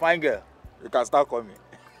here now. Fine girl. You can start calling.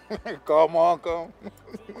 Come on. Come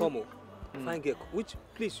on. Fine girl. Which,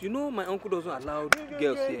 please, you know my uncle doesn't allow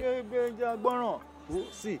girls here.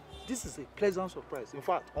 See, this is a pleasant surprise. In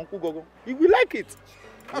fact, Uncle Gogo, he will like it.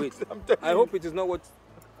 Wait, I hope it is not what...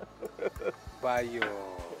 Bayo.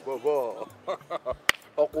 Bobo.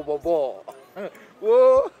 Uncle Bobo.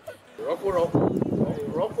 Whoa.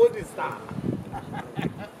 Ropo the star.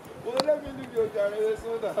 Well, let me leave your career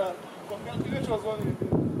so that congratulations on it.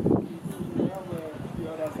 You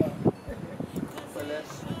understand?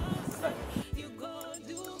 You gon'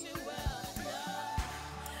 do me well,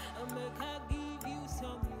 make I give you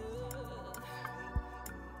some love.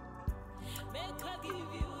 Make I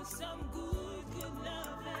give you some good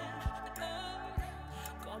loving.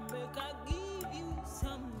 Come make I give you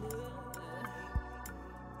some love.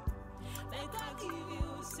 Make I give you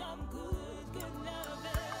some good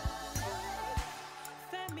loving.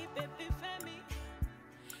 Femi, baby,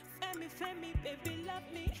 Femi, baby, love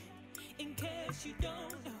me. In case you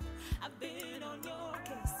don't know, I've been on your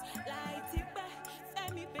case. Light it back,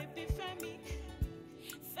 Femi, baby,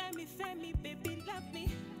 Femi, baby, love me.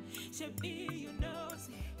 Should be, you know,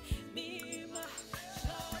 see, be my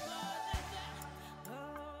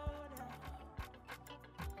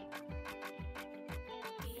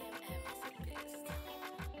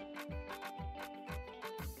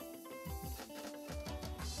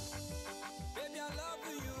baby, I love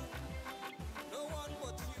you. No one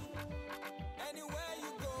but you. Anywhere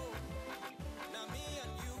you go, now me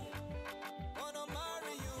and you. Wanna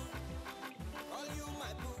marry you, call you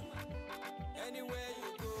my boo. Anywhere you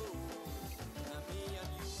go, now me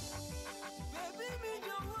and you.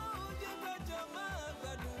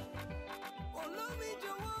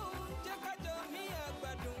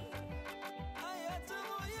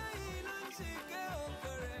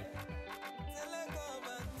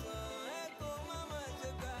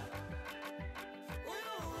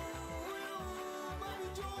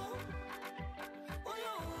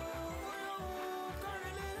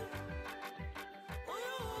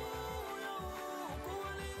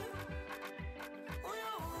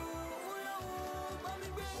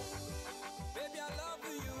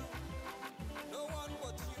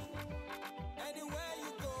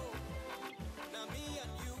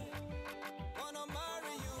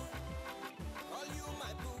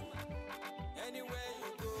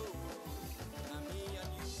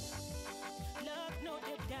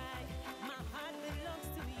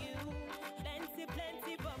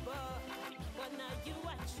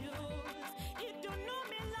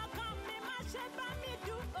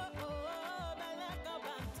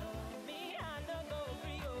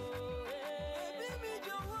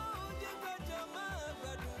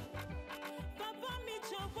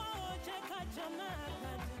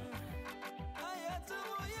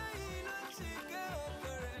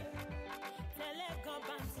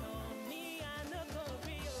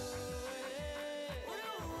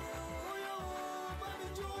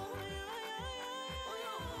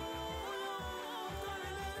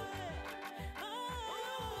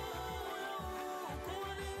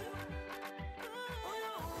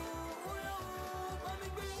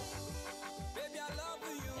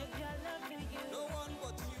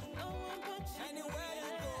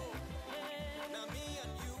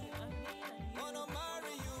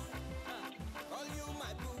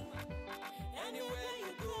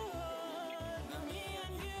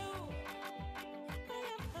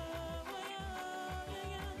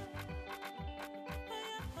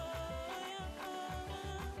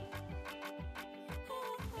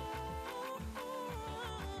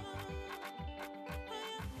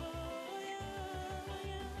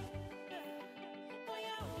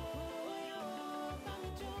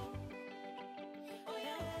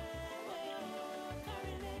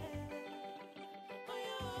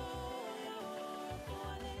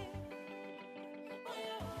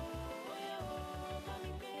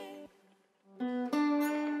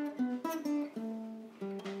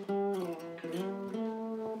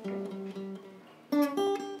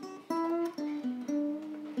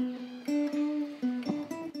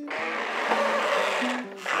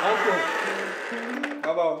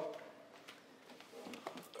 Baba.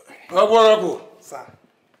 Ropo. Sir.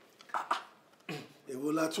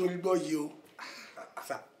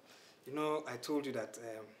 Sir, you know, I told you that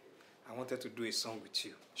I wanted to do a song with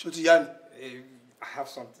you. Shotiyan. I have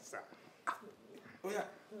something, sir. Oh yeah,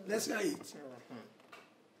 let's hear it.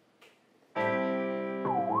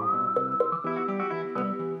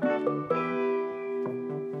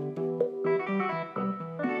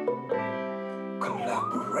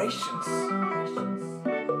 Collaborations.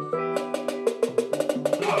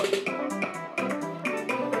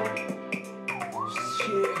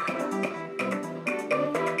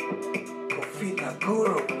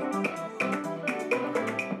 Guru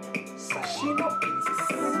Sashino Pizzas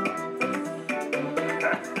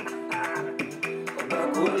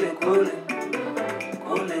Kule Kule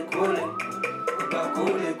Kule Kule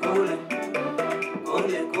Kule Kule Kule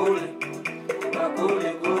Kule Kule Kule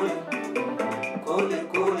Kule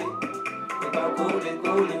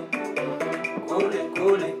Kule Kule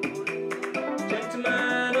Kule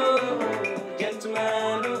Gentleman, oh,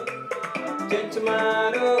 gentleman, oh,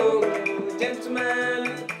 gentleman, oh, gentleman,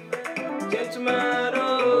 gentleman,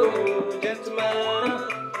 oh, gentleman,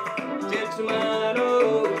 gentleman, oh,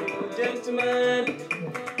 gentleman.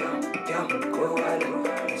 Down, go at it,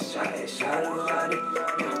 shallow at it.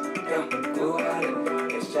 Down, go at it,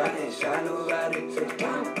 shallow at it.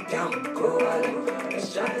 Down, go at it,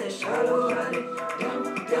 shallow at it.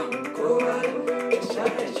 Down, go at it,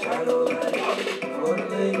 shallow at it. For the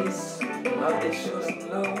ladies, how they show some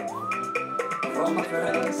love. For my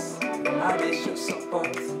friends, how they show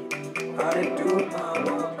support. How they do my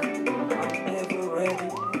work. I'm ever ready.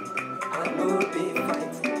 I know they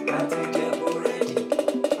fight. That they never ready.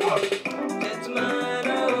 Gentleman,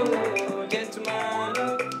 oh, gentleman,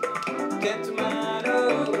 oh, gentleman, oh,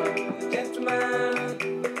 gentleman,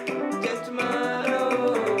 gentleman, oh,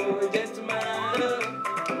 gentleman, oh,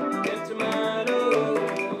 gentleman, oh,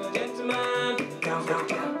 gentleman.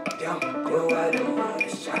 Down, go at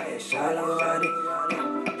it, shallow at it.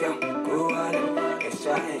 Down, go at it,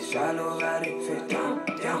 shallow at it.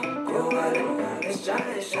 Down, go at it,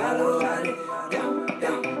 shallow at it. Down,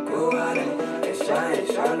 go at it,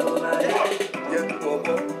 shallow at it. Gentle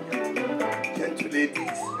Bobo, gentle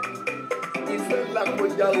ladies. If you like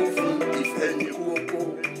what you if any woko.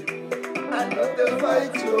 I know the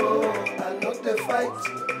fight, yo. I know the fight.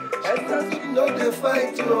 I know the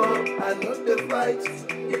fight, yo. I know the fight.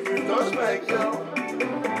 If you touch my girl,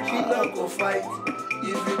 she not go fight.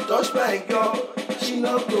 If you touch my girl, she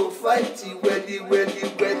not go fight. Welly.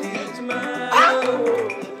 Gentleman, oh,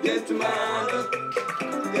 gentleman,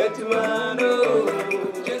 gentleman, oh,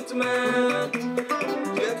 gentleman,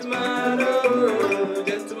 gentleman, oh,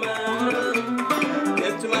 gentleman,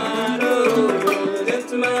 gentleman, oh,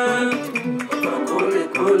 gentleman. Kule,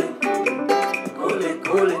 kule, kule,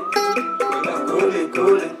 kule, kule,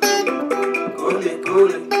 kule, kule, kule,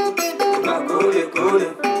 kule, kule, kule,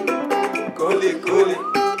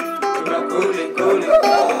 kule,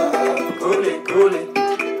 kule, kule.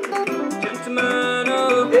 Gentleman,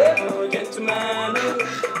 oh, gentleman, oh,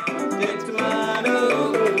 gentleman, oh,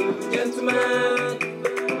 gentleman,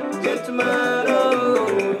 gentleman, oh,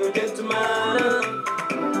 gentleman,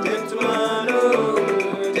 gentleman,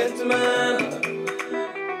 oh, gentleman.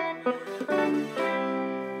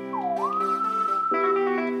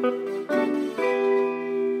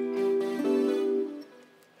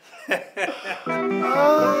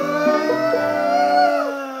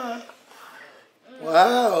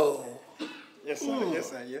 Wow. Yes, sir. Yes,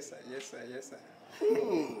 sir. Yes, sir. Yes, sir. Yes, sir.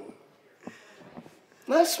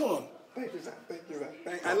 Nice one. Thank you, sir. Thank you, sir.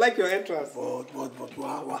 I like your entrance. But,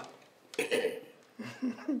 wow.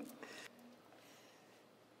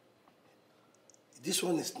 This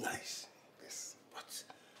one is nice. Yes. But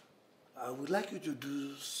I would like you to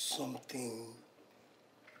do something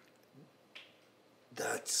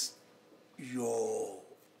that's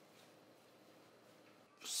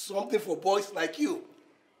something for boys like you.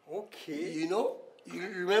 Okay. You know? You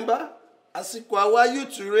remember? Asikwawa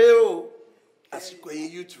Yutureo. Asikwawa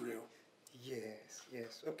Yutureo.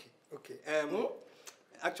 Yes. Okay.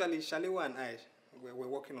 Actually, Shalewa and I, we're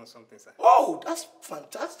working on something, sir. Oh, that's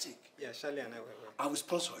fantastic. Yeah, Shale and I were. I will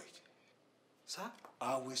sponsor it. Sir?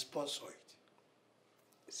 I will sponsor it.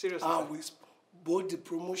 Seriously? I will both the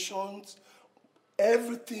promotions,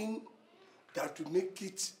 everything that will make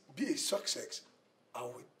it be a success. I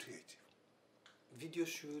will do it. Video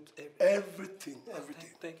shoot, everything.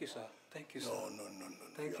 Thank you, sir. Thank you, sir. No.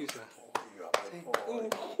 Thank you, sir. You are my boy.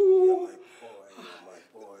 You are my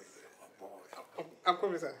boy. I'm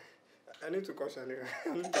coming, sir. I need to call Shale.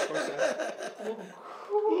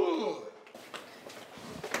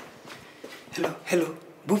 Hello,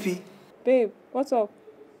 Boopy. Babe, what's up?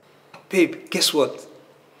 Babe, guess what?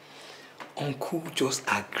 Uncle just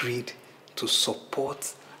agreed to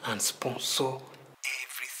support and sponsor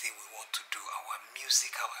everything we want to do. Our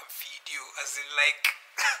music, our video, as in like...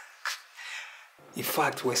 In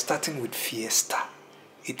fact, we're starting with Fiesta.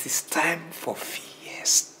 It is time for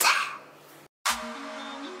Fiesta.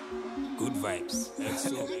 Good vibes.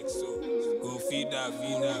 XO. Go feed that.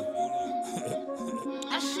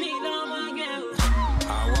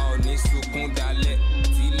 Àwa ò ní sunkún dalẹ̀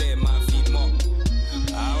tílẹ̀ máa fi mọ́.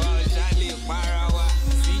 Àwa ò ṣàlè para wa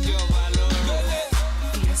síjọba lọ́rọ̀.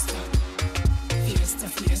 Fiesta, fiesta,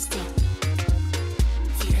 fiesta.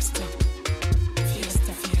 Fiesta,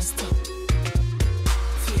 fiesta, fiesta.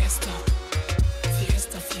 Fiesta,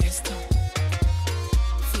 fiesta, fiesta.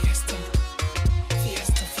 Fiesta,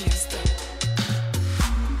 fiesta, fiesta.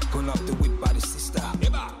 Pull up the whip by the sister.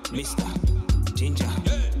 Mister Ginger,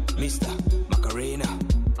 Mr. Macarena.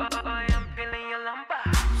 I am feeling your lumber.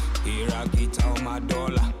 Here I get out my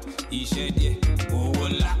dollar.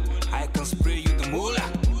 I can spray you the moolah.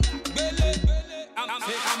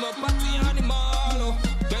 I'm a party animal.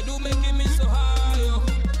 They do making me so high.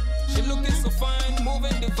 She looking so fine,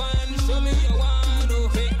 moving divine. Show me your wine.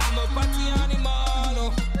 I'm a party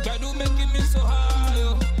animal. They do making me so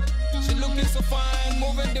high. She looking so fine,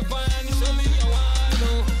 moving divine. Show me your wine.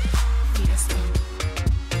 Fiesta,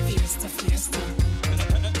 fiesta, fiesta.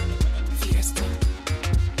 Fiesta,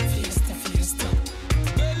 fiesta, fiesta.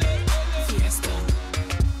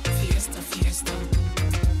 Fiesta, fiesta, fiesta.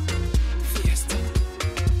 Fiesta,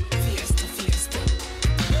 fiesta, fiesta.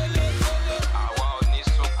 Àwa ò ní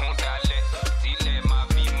sunkún dalẹ̀ tílẹ̀ máa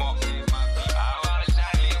fi mọ́. Àwa ò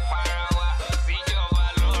ṣàlè para wa síjọba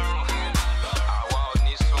lọ́rùn. Àwa ò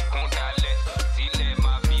ní sunkún dalẹ̀ tílẹ̀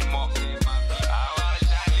máa fi mọ́. Àwa ò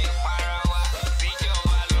ṣàlè para wa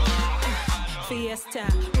síjọba lọ́rùn. Fiesta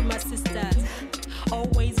with my sisters,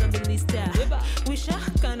 always on the list. We sure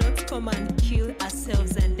cannot come and kill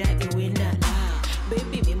ourselves and die a winner.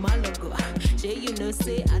 Baby, me my logo. Jay, you know,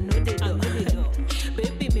 say I know the door.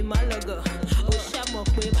 Baby, me my logo. Oh, shamo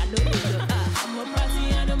queen, I know the door. I'm a party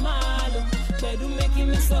animal. Bedu making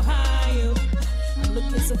me so high. I'm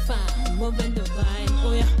looking so fine, moving the vine.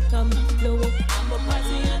 Oh yeah, come low. I'm a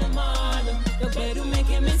party animal. Your bedu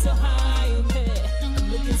making me so high.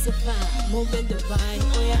 I'm looking so fine, moving the vine.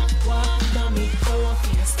 Oh yeah,